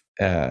grief.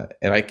 And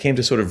I came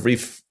to sort of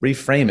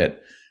reframe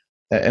it,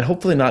 and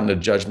hopefully not in a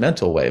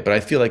judgmental way, but I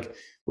feel like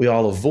we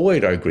all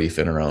avoid our grief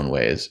in our own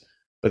ways,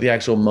 but the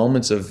actual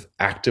moments of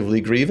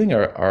actively grieving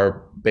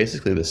are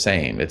basically the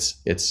same.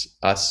 It's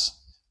us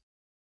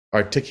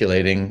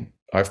articulating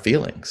our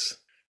feelings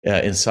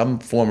in some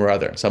form or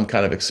other, some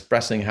kind of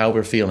expressing how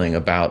we're feeling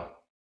about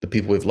the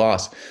people we've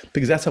lost,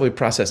 because that's how we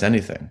process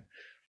anything.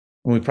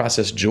 When we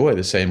process joy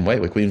the same way,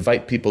 like we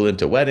invite people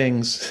into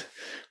weddings,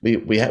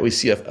 we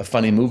see a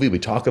funny movie, we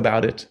talk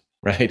about it,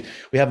 right?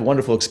 We have a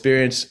wonderful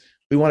experience,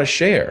 we want to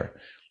share,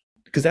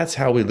 because that's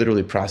how we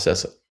literally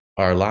process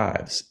our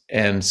lives.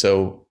 And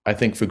so I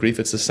think for grief,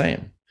 it's the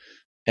same.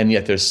 And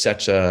yet there's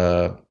such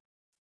a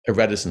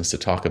reticence to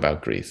talk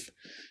about grief.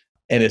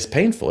 And it's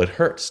painful. It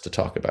hurts to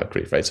talk about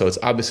grief, right? So it's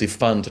obviously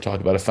fun to talk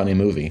about a funny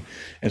movie.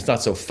 And it's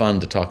not so fun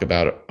to talk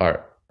about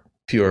our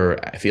pure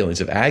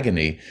feelings of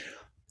agony.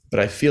 But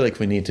I feel like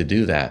we need to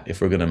do that if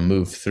we're going to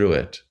move through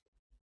it.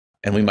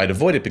 And we might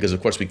avoid it because,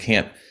 of course, we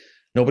can't.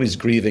 Nobody's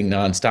grieving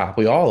nonstop.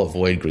 We all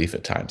avoid grief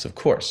at times, of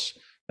course.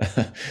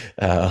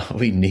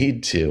 We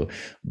need to,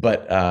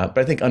 but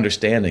I think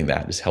understanding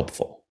that is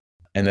helpful,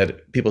 and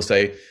that people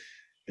say,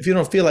 if you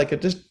don't feel like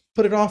it, just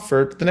put it off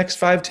for the next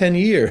 5-10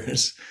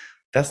 years.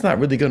 That's not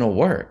really going to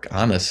work,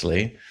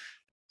 honestly.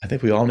 I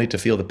think we all need to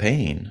feel the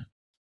pain,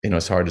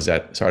 as hard as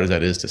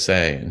that is to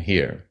say and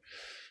hear.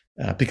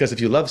 Because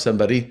if you love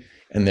somebody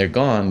and they're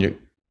gone,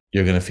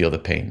 you're going to feel the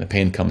pain. The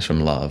pain comes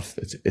from love.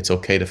 It's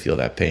okay to feel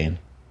that pain,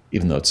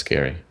 even though it's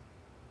scary.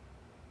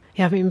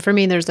 Yeah, I mean, for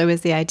me, there's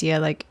always the idea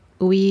like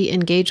we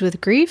engage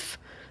with grief,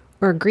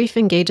 or grief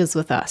engages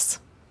with us.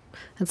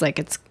 It's like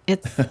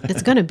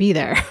it's going to be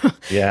there.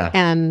 Yeah.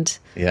 And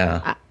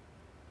yeah.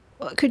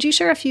 Could you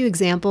share a few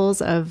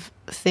examples of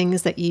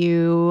things that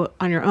you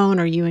on your own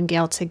or you and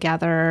Gail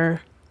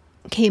together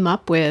came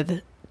up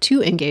with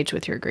to engage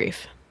with your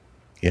grief?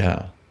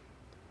 Yeah.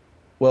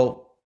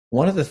 Well,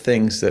 one of the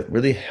things that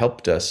really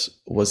helped us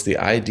was the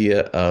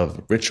idea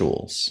of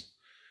rituals.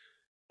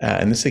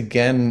 And this,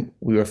 again,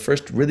 we were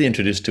first really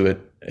introduced to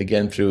it,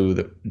 again, through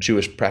the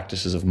Jewish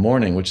practices of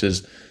mourning, which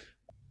is,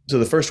 so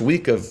the first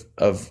week of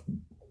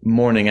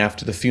mourning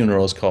after the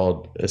funeral is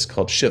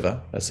called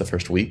Shiva. That's the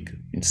first week,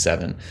 means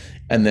 7.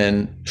 And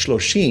then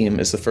Shloshim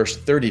is the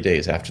first 30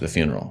 days after the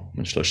funeral,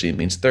 and Shloshim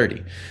means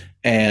 30.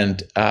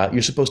 And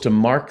you're supposed to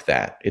mark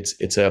that.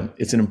 It's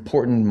an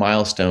important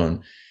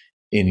milestone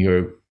in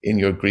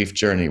your grief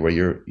journey, where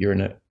you're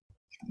in an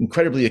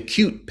incredibly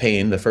acute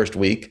pain the first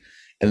week,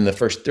 and in the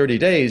first 30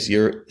 days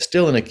you're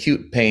still in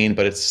acute pain,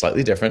 but it's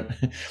slightly different.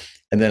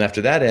 And then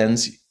after that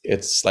ends,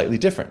 it's slightly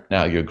different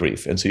now, your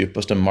grief. And so you're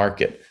supposed to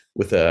mark it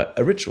with a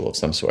ritual of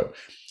some sort,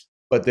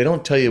 but they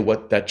don't tell you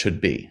what that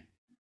should be.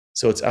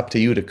 So it's up to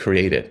you to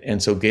create it.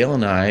 And so Gail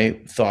and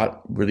I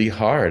thought really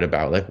hard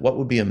about like, what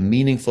would be a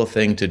meaningful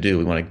thing to do?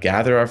 We want to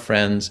gather our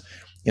friends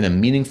in a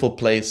meaningful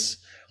place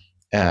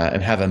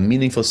and have a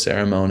meaningful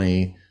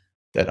ceremony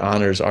that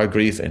honors our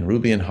grief and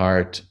Ruby and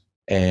Hart.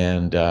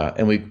 And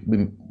we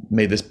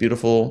made this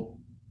beautiful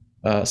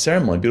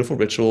ceremony, beautiful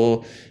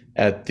ritual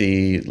at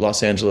the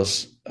Los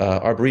Angeles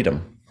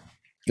Arboretum.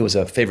 It was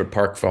a favorite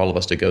park for all of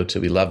us to go to.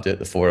 We loved it,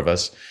 the 4 of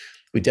us.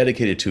 We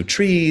dedicated 2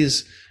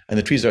 trees, and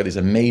the trees are these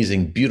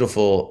amazing,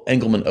 beautiful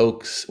Engelmann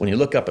oaks. When you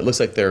look up, it looks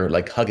like they're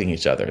like hugging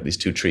each other, these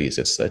 2 trees.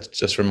 It's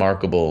just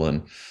remarkable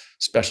and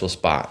special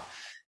spot,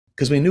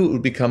 because we knew it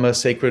would become a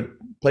sacred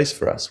place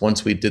for us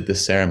once we did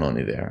this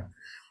ceremony there.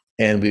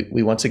 And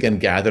we once again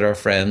gathered our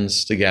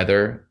friends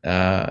together,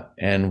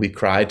 and we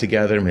cried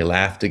together, and we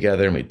laughed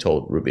together, and we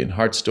told Ruby and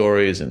Hart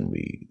stories, and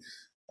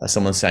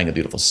someone sang a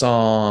beautiful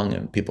song,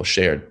 and people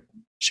shared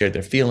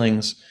their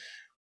feelings.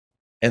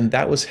 And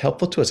that was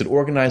helpful to us. It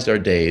organized our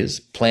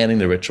days. Planning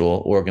the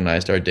ritual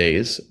organized our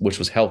days, which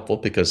was helpful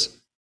because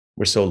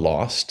we're so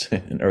lost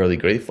in early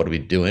grief. What are we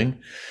doing?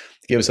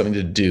 It gave us something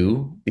to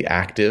do, be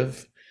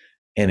active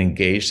and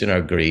engaged in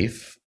our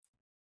grief.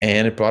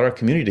 And it brought our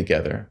community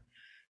together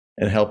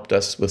and helped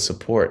us with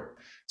support.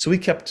 So we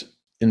kept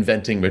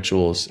inventing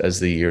rituals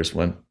as the years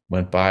went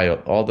by.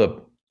 All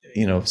the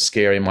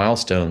scary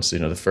milestones,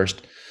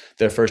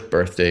 their first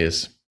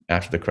birthdays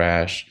after the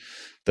crash,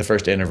 the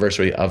first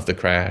anniversary of the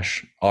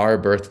crash, our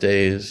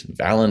birthdays,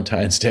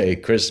 Valentine's Day,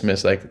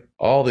 Christmas, like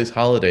all these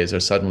holidays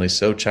are suddenly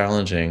so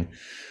challenging.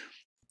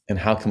 And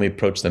how can we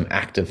approach them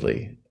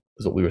actively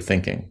is what we were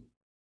thinking.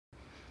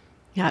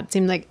 Yeah, it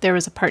seemed like there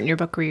was a part in your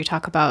book where you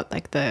talk about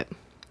like the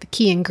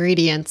key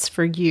ingredients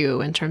for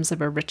you in terms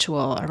of a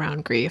ritual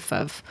around grief,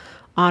 of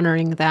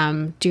honoring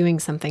them, doing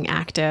something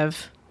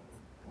active.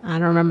 I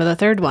don't remember the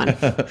third one.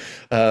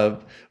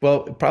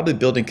 Well, probably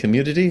building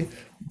community,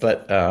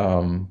 but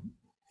I'd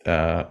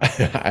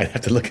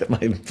have to look at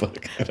my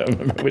book. I don't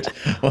remember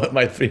what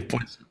my 3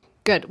 points.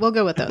 Good. We'll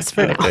go with those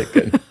for now. Okay,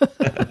 good.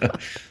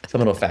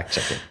 Someone will fact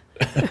check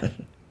it.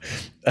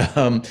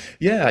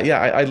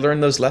 I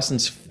learned those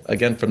lessons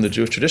again from the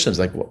Jewish traditions.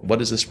 Like, what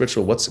is this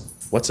ritual? What's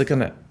it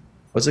gonna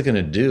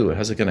do?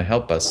 How's it gonna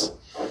help us?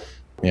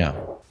 Yeah.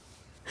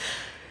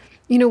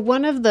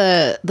 One of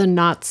the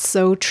not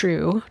so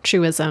true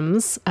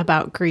truisms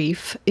about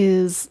grief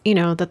is,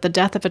 that the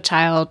death of a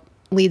child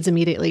leads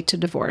immediately to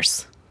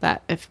divorce.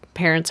 That if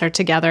parents are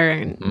together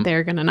and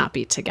they're going to not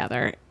be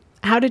together.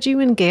 How did you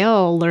and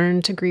Gail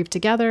learn to grieve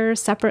together,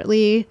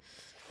 separately?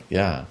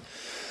 Yeah.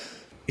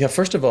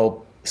 First of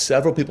all,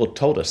 several people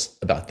told us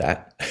about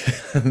that,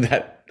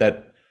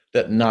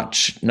 that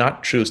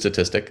not true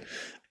statistic.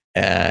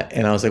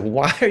 And I was like,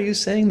 why are you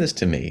saying this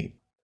to me?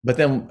 But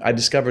then I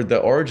discovered the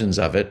origins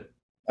of it.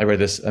 I read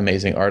this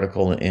amazing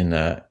article in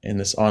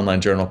this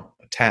online journal,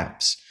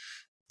 TAPS.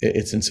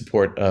 It's in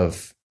support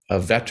of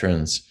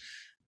veterans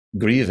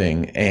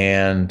grieving,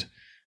 and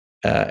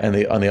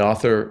the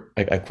author,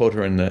 I quote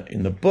her in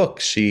the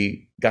book.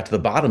 She got to the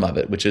bottom of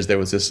it, which is there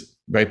was this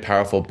very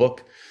powerful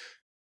book,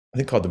 I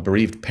think called "The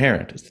Bereaved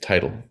Parent" is the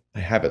title. I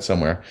have it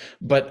somewhere,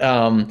 but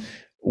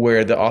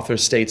where the author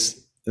states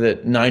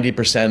that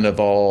 90% of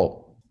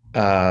all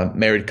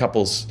married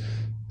couples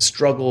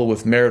struggle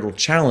with marital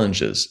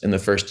challenges in the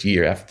first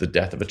year after the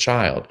death of a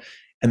child,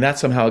 and that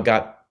somehow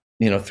got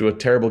through a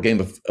terrible game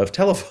of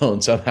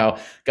telephone somehow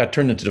got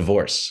turned into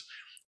divorce.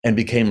 and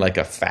became like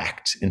a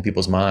fact in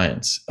people's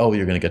minds. Oh,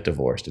 you're going to get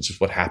divorced. It's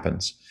just what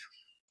happens.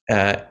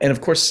 And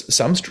of course,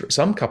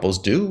 some couples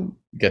do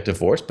get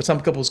divorced, but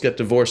some couples get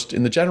divorced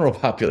in the general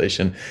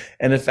population.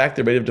 And in fact,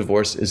 the rate of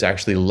divorce is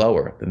actually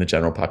lower than the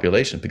general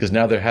population, because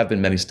now there have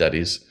been many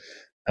studies,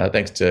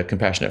 thanks to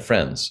Compassionate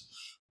Friends,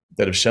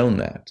 that have shown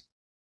that.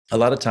 A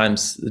lot of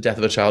times, the death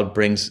of a child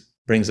brings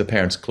the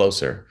parents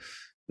closer.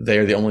 They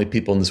are the only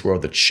people in this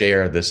world that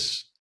share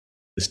this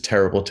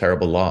terrible,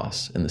 terrible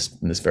loss in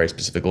this very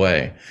specific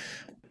way.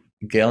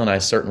 Gail and I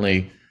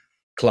certainly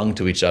clung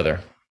to each other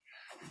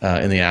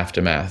in the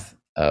aftermath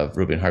of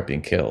Ruby and Hart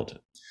being killed.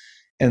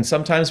 And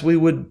sometimes we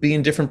would be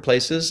in different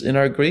places in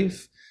our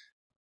grief,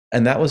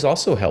 and that was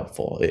also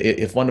helpful.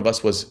 If one of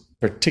us was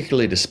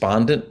particularly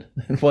despondent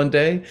one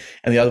day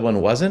and the other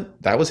one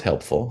wasn't, that was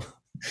helpful.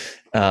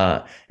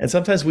 And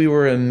sometimes we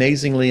were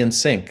amazingly in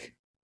sync.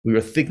 We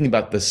were thinking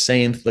about the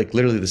same, like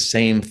literally the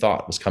same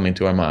thought was coming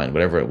to our mind,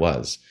 whatever it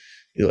was.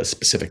 A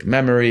specific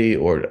memory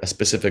or a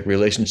specific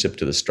relationship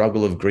to the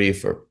struggle of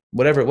grief or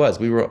whatever it was.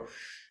 We were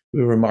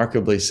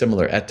remarkably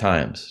similar at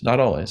times, not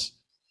always.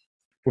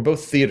 We're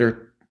both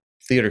theater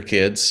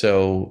kids,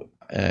 so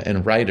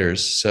and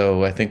writers,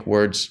 so I think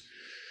words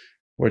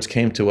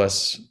came to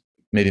us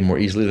maybe more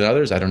easily than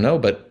others. I don't know,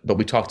 but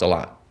we talked a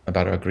lot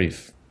about our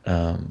grief,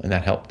 and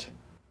that helped.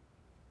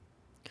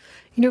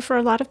 For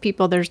a lot of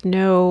people, there's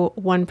no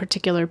one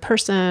particular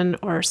person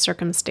or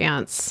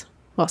circumstance.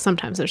 Well,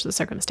 sometimes there's a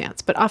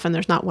circumstance, but often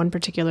there's not one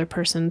particular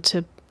person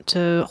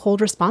to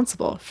hold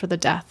responsible for the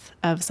death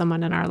of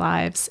someone in our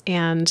lives.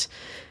 And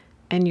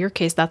in your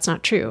case, that's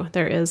not true.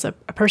 There is a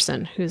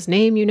person whose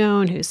name you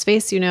know and whose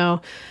face you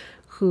know,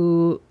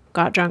 who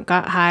got drunk,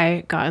 got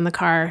high, got in the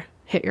car,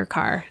 hit your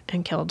car,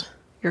 and killed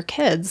your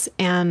kids.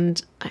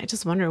 And I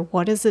just wonder,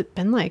 what has it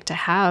been like to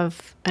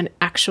have an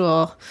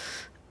actual,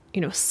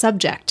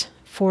 subject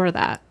for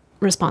that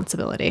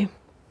responsibility?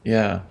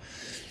 Yeah.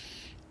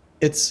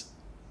 It's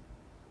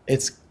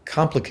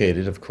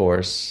complicated, of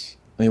course.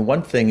 I mean,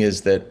 one thing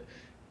is that,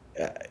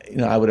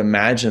 I would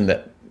imagine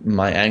that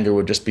my anger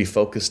would just be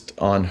focused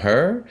on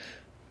her,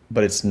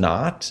 but it's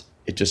not.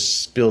 It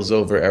just spills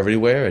over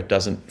everywhere. It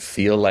doesn't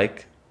feel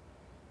like,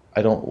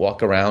 I don't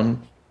walk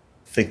around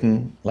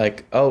thinking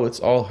like, oh, it's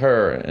all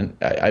her. And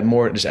I'm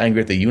more just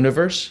angry at the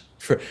universe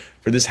for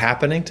this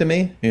happening to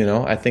me.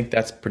 I think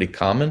that's pretty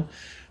common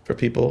for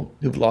people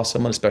who've lost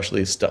someone,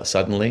 especially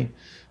suddenly,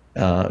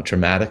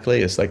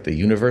 traumatically. It's like the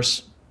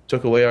universe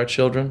took away our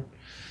children.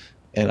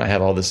 And I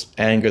have all this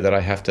anger that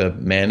I have to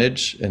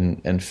manage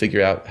and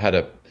figure out how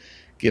to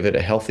give it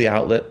a healthy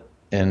outlet,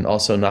 and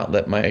also not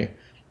let my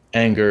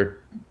anger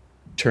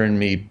turn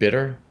me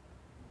bitter.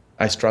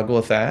 I struggle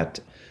with that.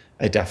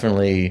 I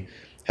definitely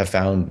have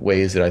found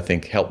ways that I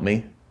think help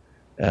me.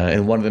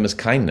 And one of them is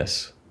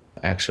kindness,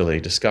 actually,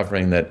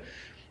 discovering that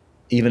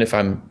even if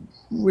I'm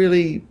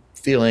really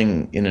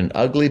feeling in an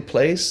ugly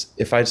place,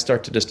 if I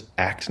start to just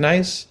act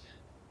nice,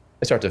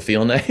 I start to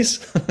feel nice.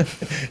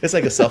 It's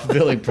like a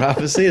self-fulfilling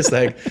prophecy. It's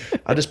like,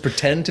 I'll just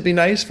pretend to be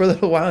nice for a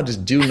little while,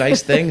 just do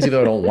nice things even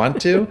though I don't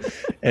want to.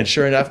 And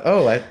sure enough,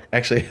 it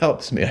actually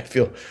helps me. I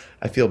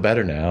feel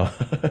better now.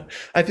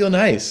 I feel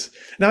nice.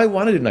 Now I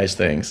want to do nice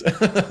things.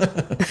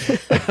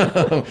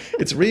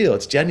 It's real.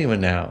 It's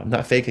genuine now. I'm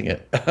not faking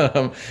it.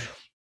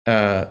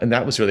 And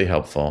that was really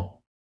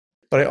helpful.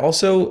 But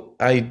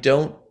I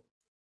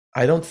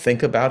don't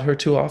think about her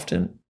too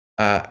often.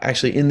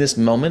 Actually, in this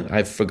moment,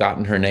 I've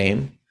forgotten her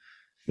name,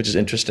 which is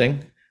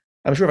interesting.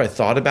 I'm sure if I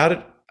thought about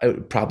it, it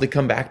would probably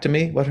come back to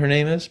me what her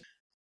name is.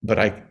 But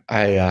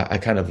I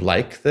kind of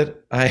like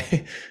that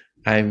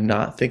I'm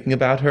not thinking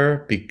about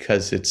her,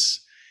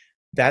 because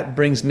that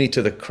brings me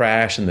to the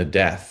crash and the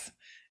death.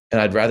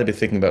 And I'd rather be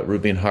thinking about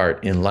Ruby and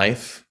Hart in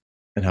life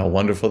and how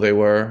wonderful they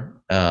were,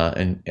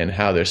 and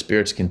how their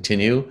spirits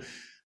continue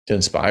to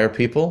inspire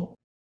people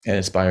and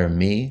inspire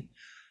me.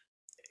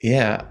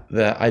 Yeah,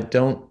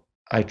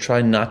 I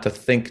try not to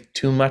think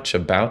too much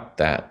about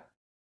that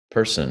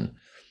person.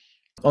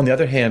 On the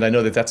other hand, I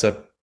know that's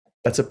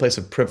a place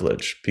of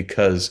privilege,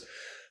 because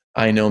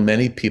I know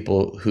many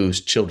people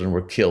whose children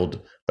were killed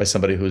by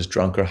somebody who was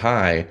drunk or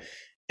high,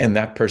 and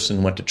that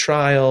person went to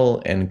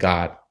trial and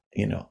got,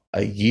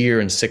 a year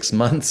and 6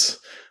 months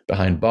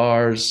behind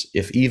bars,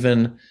 if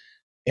even.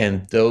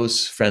 And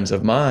those friends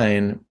of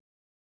mine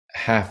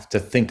have to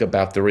think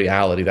about the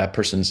reality. That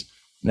person's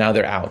now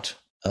they're out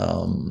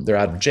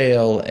of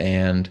jail,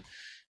 and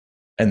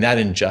that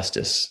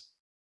injustice,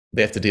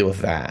 they have to deal with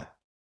that.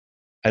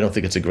 I don't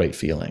think it's a great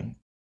feeling.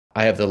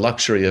 I have the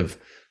luxury of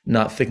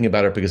not thinking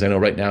about her, because I know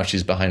right now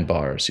she's behind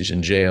bars. She's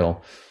in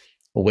jail,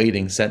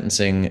 awaiting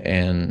sentencing,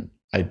 and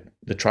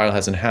the trial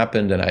hasn't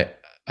happened, and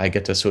I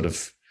get to sort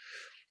of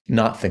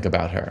not think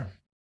about her.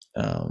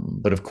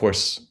 But of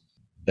course,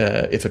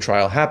 if a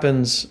trial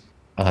happens,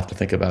 I'll have to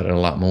think about it a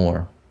lot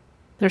more.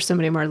 There's so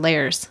many more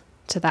layers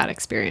to that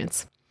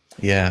experience.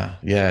 Yeah,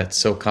 it's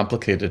so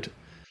complicated.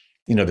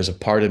 There's a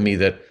part of me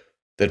that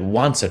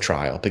wants a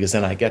trial, because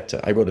then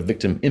I wrote a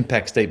victim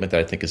impact statement that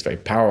I think is very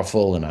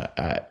powerful and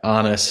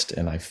honest,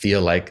 and I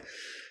feel like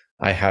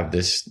I have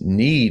this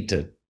need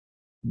to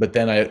But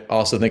then I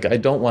also think I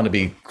don't want to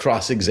be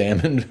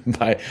cross-examined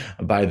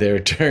by their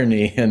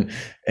attorney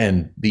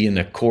and be in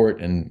a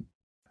court and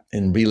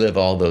relive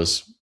all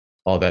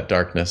that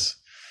darkness.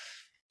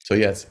 So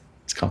yeah,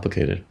 it's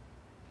complicated.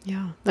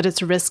 Yeah, that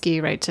it's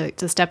risky, right,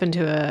 to step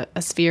into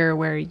a sphere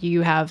where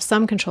you have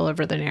some control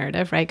over the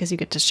narrative, right, because you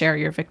get to share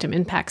your victim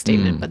impact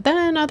statement, but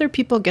then other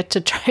people get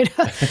to try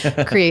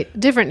to create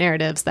different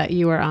narratives that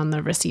you are on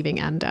the receiving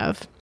end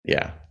of.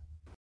 Yeah.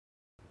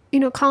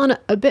 Colin,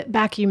 a bit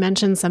back, you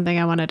mentioned something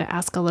I wanted to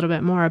ask a little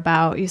bit more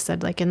about. You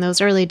said, like, in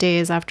those early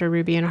days after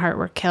Ruby and Hart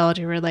were killed,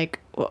 you were like,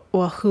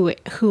 well,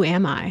 who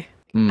am I?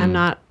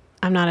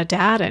 I'm not a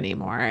dad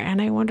anymore.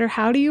 And I wonder,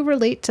 how do you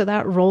relate to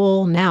that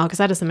role now? Because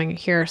that is something I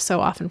hear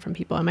so often from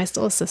people. Am I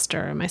still a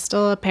sister? Am I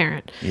still a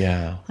parent?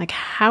 Yeah. Like,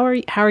 how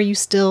are you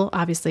still,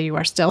 obviously you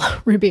are still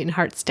Ruby and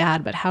Hart's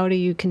dad, but how do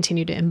you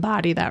continue to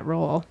embody that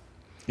role?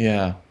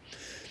 Yeah.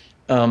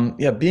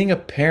 Being a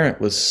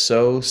parent was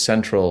so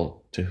central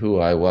to who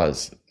I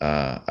was.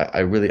 I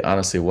really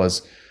honestly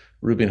was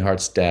Ruby and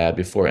Hart's dad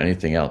before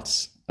anything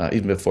else,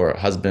 even before a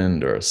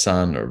husband or a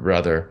son or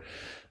brother.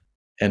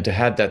 And to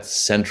have that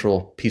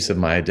central piece of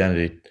my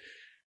identity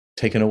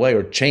taken away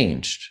or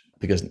changed,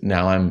 because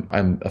now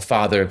I'm a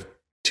father of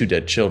 2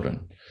 dead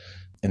children,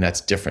 and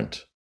that's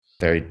different,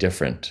 very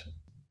different.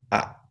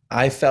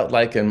 I felt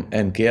like,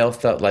 and Gail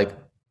felt like,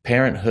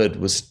 parenthood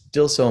was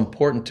still so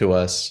important to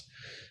us.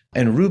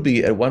 And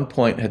Ruby at one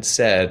point had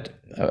said,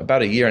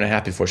 about a year and a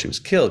half before she was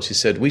killed, she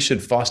said, we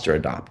should foster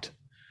adopt.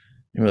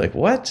 And we're like,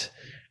 what?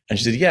 And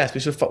she said, yes,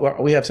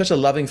 we have such a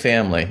loving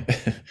family.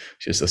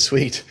 She was so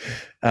sweet.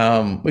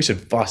 We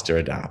should foster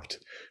adopt.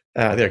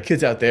 There are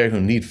kids out there who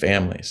need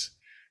families.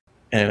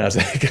 And I was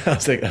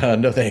like,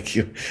 no, thank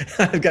you.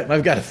 I've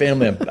got a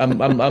family.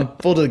 I'm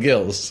full to the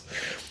gills.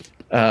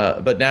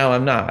 But now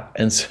I'm not.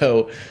 And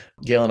so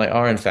Gail and I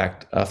are in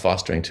fact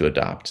fostering to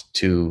adopt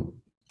two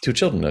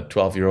children, a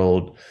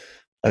 12-year-old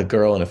a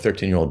girl and a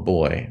 13-year-old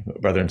boy,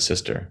 brother and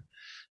sister.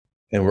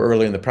 And we're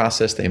early in the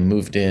process. They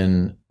moved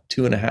in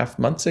 2.5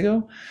 months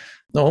ago.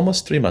 No,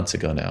 almost 3 months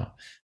ago now.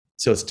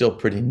 So it's still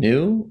pretty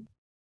new.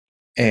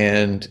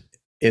 And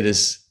it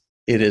is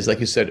like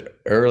you said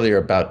earlier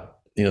about,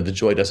 the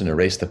joy doesn't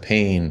erase the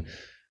pain.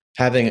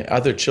 Having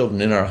other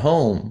children in our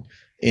home,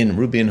 in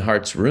Ruby and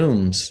Hart's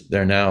rooms,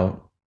 they're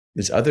now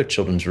these other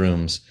children's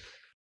rooms.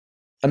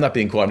 I'm not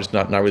being cool. I'm just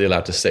not really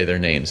allowed to say their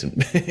names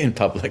in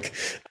public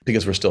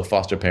because we're still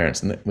foster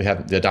parents and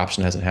the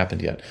adoption hasn't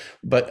happened yet.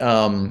 But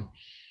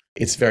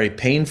it's very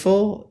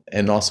painful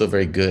and also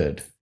very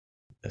good.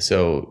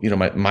 So,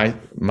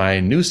 my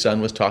new son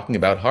was talking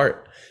about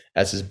Hart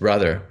as his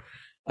brother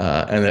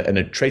and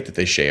a trait that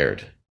they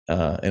shared.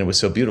 And it was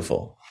so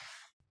beautiful.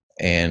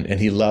 And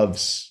he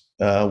loves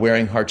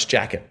wearing Hart's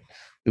jacket.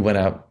 We went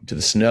out to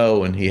the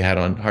snow and he had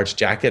on Hart's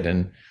jacket,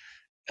 and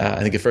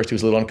I think at first he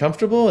was a little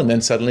uncomfortable, and then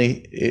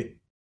suddenly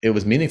it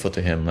was meaningful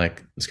to him.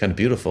 Like, it was kind of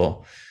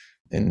beautiful,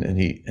 and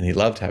he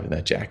loved having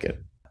that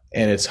jacket.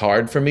 And it's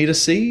hard for me to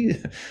see.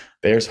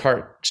 There's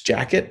Hart's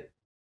jacket,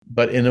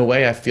 but in a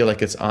way, I feel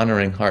like it's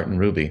honoring Hart and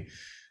Ruby.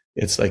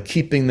 It's like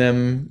keeping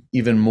them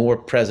even more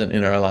present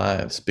in our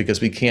lives,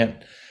 because we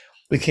can't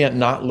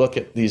not look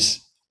at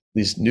these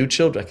new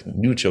children.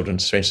 New children,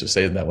 strange to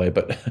say it that way,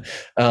 but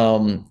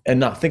and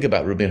not think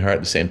about Ruby and Hart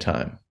at the same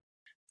time.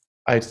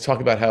 I talk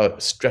about how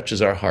it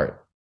stretches our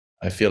heart.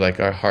 I feel like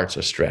our hearts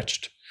are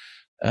stretched,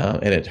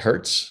 and it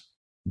hurts,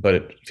 but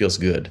it feels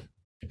good.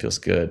 It feels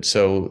good.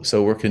 So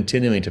we're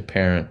continuing to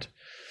parent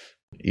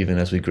even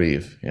as we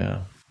grieve.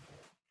 Yeah.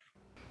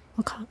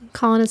 Well,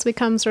 Colin, as we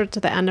come sort of to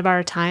the end of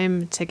our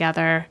time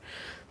together,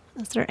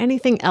 is there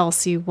anything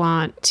else you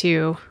want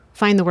to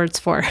find the words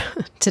for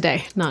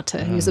today? Not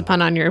to use a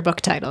pun on your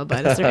book title,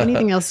 but is there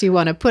anything else you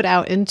want to put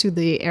out into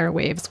the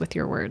airwaves with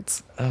your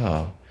words?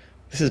 Oh,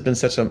 this has been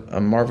such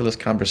a marvelous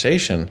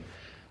conversation.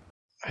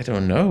 I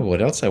don't know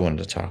what else I wanted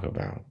to talk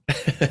about.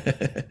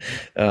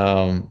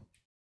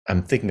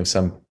 I'm thinking of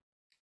some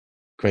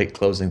great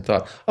closing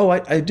thought. Oh,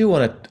 I do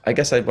want to, I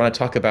guess I want to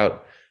talk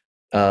about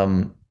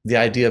the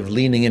idea of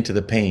leaning into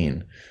the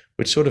pain,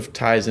 which sort of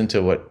ties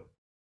into what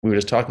we were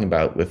just talking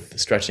about with the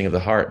stretching of the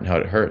heart and how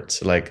it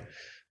hurts. Like,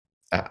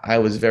 I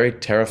was very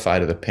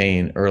terrified of the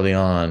pain early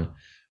on.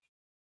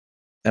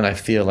 And I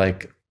feel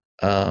like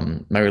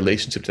my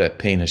relationship to that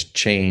pain has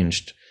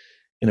changed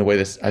in a way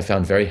that I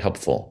found very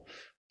helpful,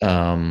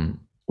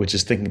 which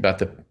is thinking about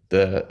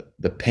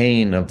the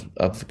pain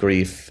of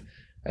grief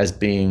as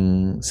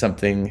being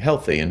something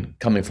healthy and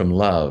coming from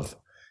love.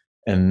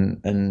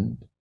 And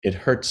it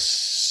hurts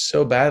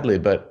so badly,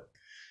 but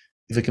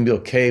if we can be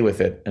okay with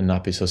it and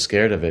not be so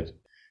scared of it,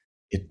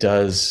 it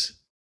does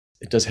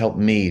help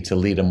me to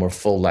lead a more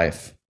full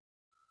life.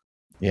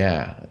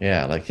 Yeah.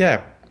 Like,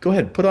 go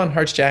ahead, put on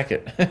Hart's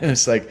jacket. And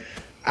it's like,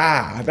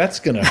 that's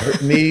going to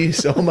hurt me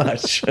so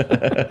much.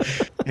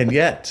 And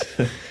yet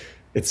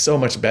it's so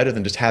much better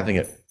than just having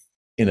it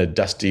in a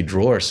dusty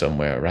drawer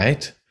somewhere,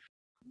 right?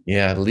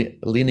 Yeah,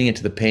 leaning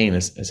into the pain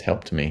has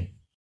helped me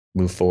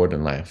move forward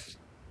in life.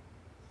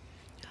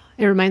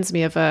 It reminds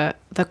me of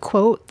the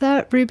quote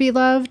that Ruby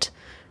loved,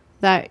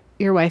 that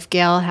your wife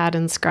Gail had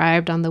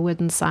inscribed on the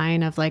wooden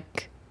sign of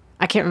like,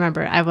 I can't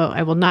remember. I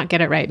will not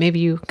get it right. Maybe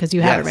you, because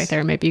you have it right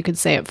there. Maybe you could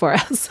say it for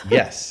us.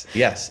 Yes.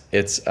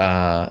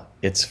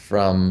 It's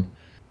from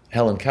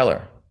Helen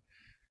Keller.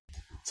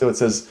 So it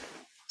says,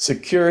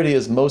 security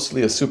is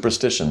mostly a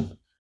superstition.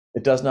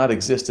 It does not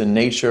exist in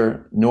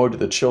nature, nor do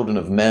the children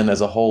of men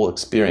as a whole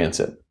experience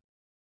it.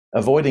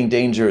 Avoiding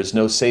danger is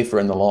no safer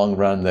in the long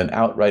run than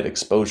outright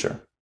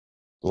exposure.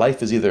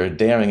 Life is either a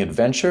daring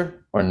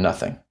adventure or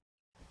nothing.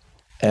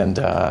 And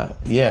so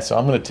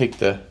I'm going to take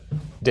the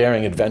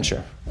daring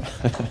adventure.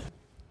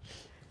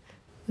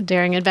 The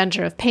daring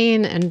adventure of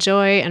pain and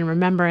joy and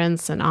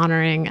remembrance and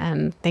honoring.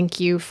 And thank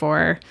you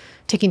for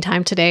taking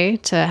time today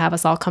to have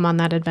us all come on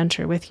that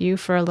adventure with you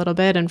for a little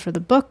bit, and for the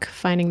book,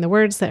 Finding the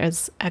Words, that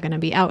is going to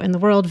be out in the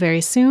world very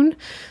soon.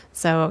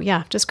 So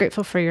yeah, just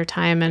grateful for your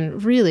time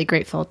and really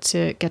grateful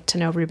to get to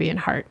know Ruby and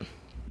Heart.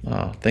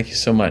 Oh, thank you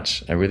so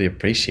much. I really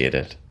appreciate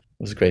it.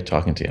 It was great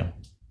talking to you.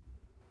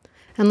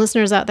 And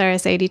listeners out there, I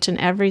say it each and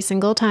every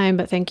single time,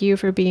 but thank you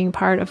for being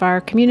part of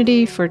our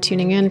community, for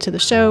tuning in to the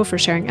show, for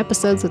sharing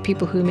episodes with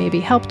people who may be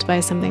helped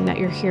by something that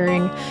you're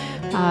hearing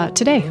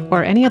today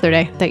or any other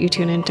day that you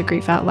tune in to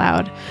Grief Out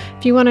Loud.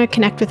 If you want to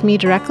connect with me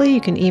directly, you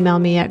can email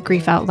me at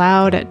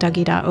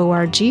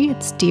griefoutloud@dougie.org.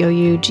 It's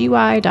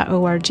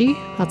dougy.org.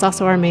 That's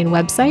also our main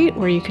website,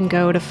 where you can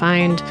go to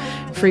find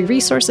free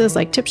resources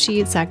like tip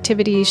sheets,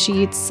 activity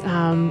sheets,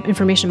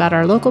 information about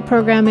our local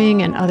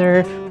programming and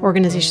other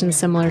organizations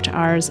similar to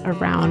ours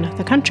around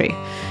the country.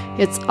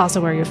 It's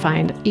also where you'll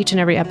find each and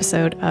every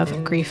episode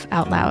of Grief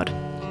Out Loud.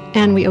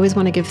 And we always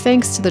want to give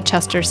thanks to the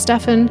Chester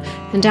Steffen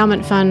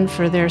Endowment Fund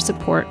for their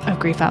support of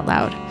Grief Out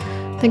Loud.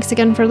 Thanks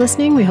again for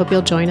listening. We hope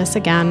you'll join us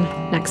again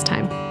next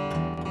time.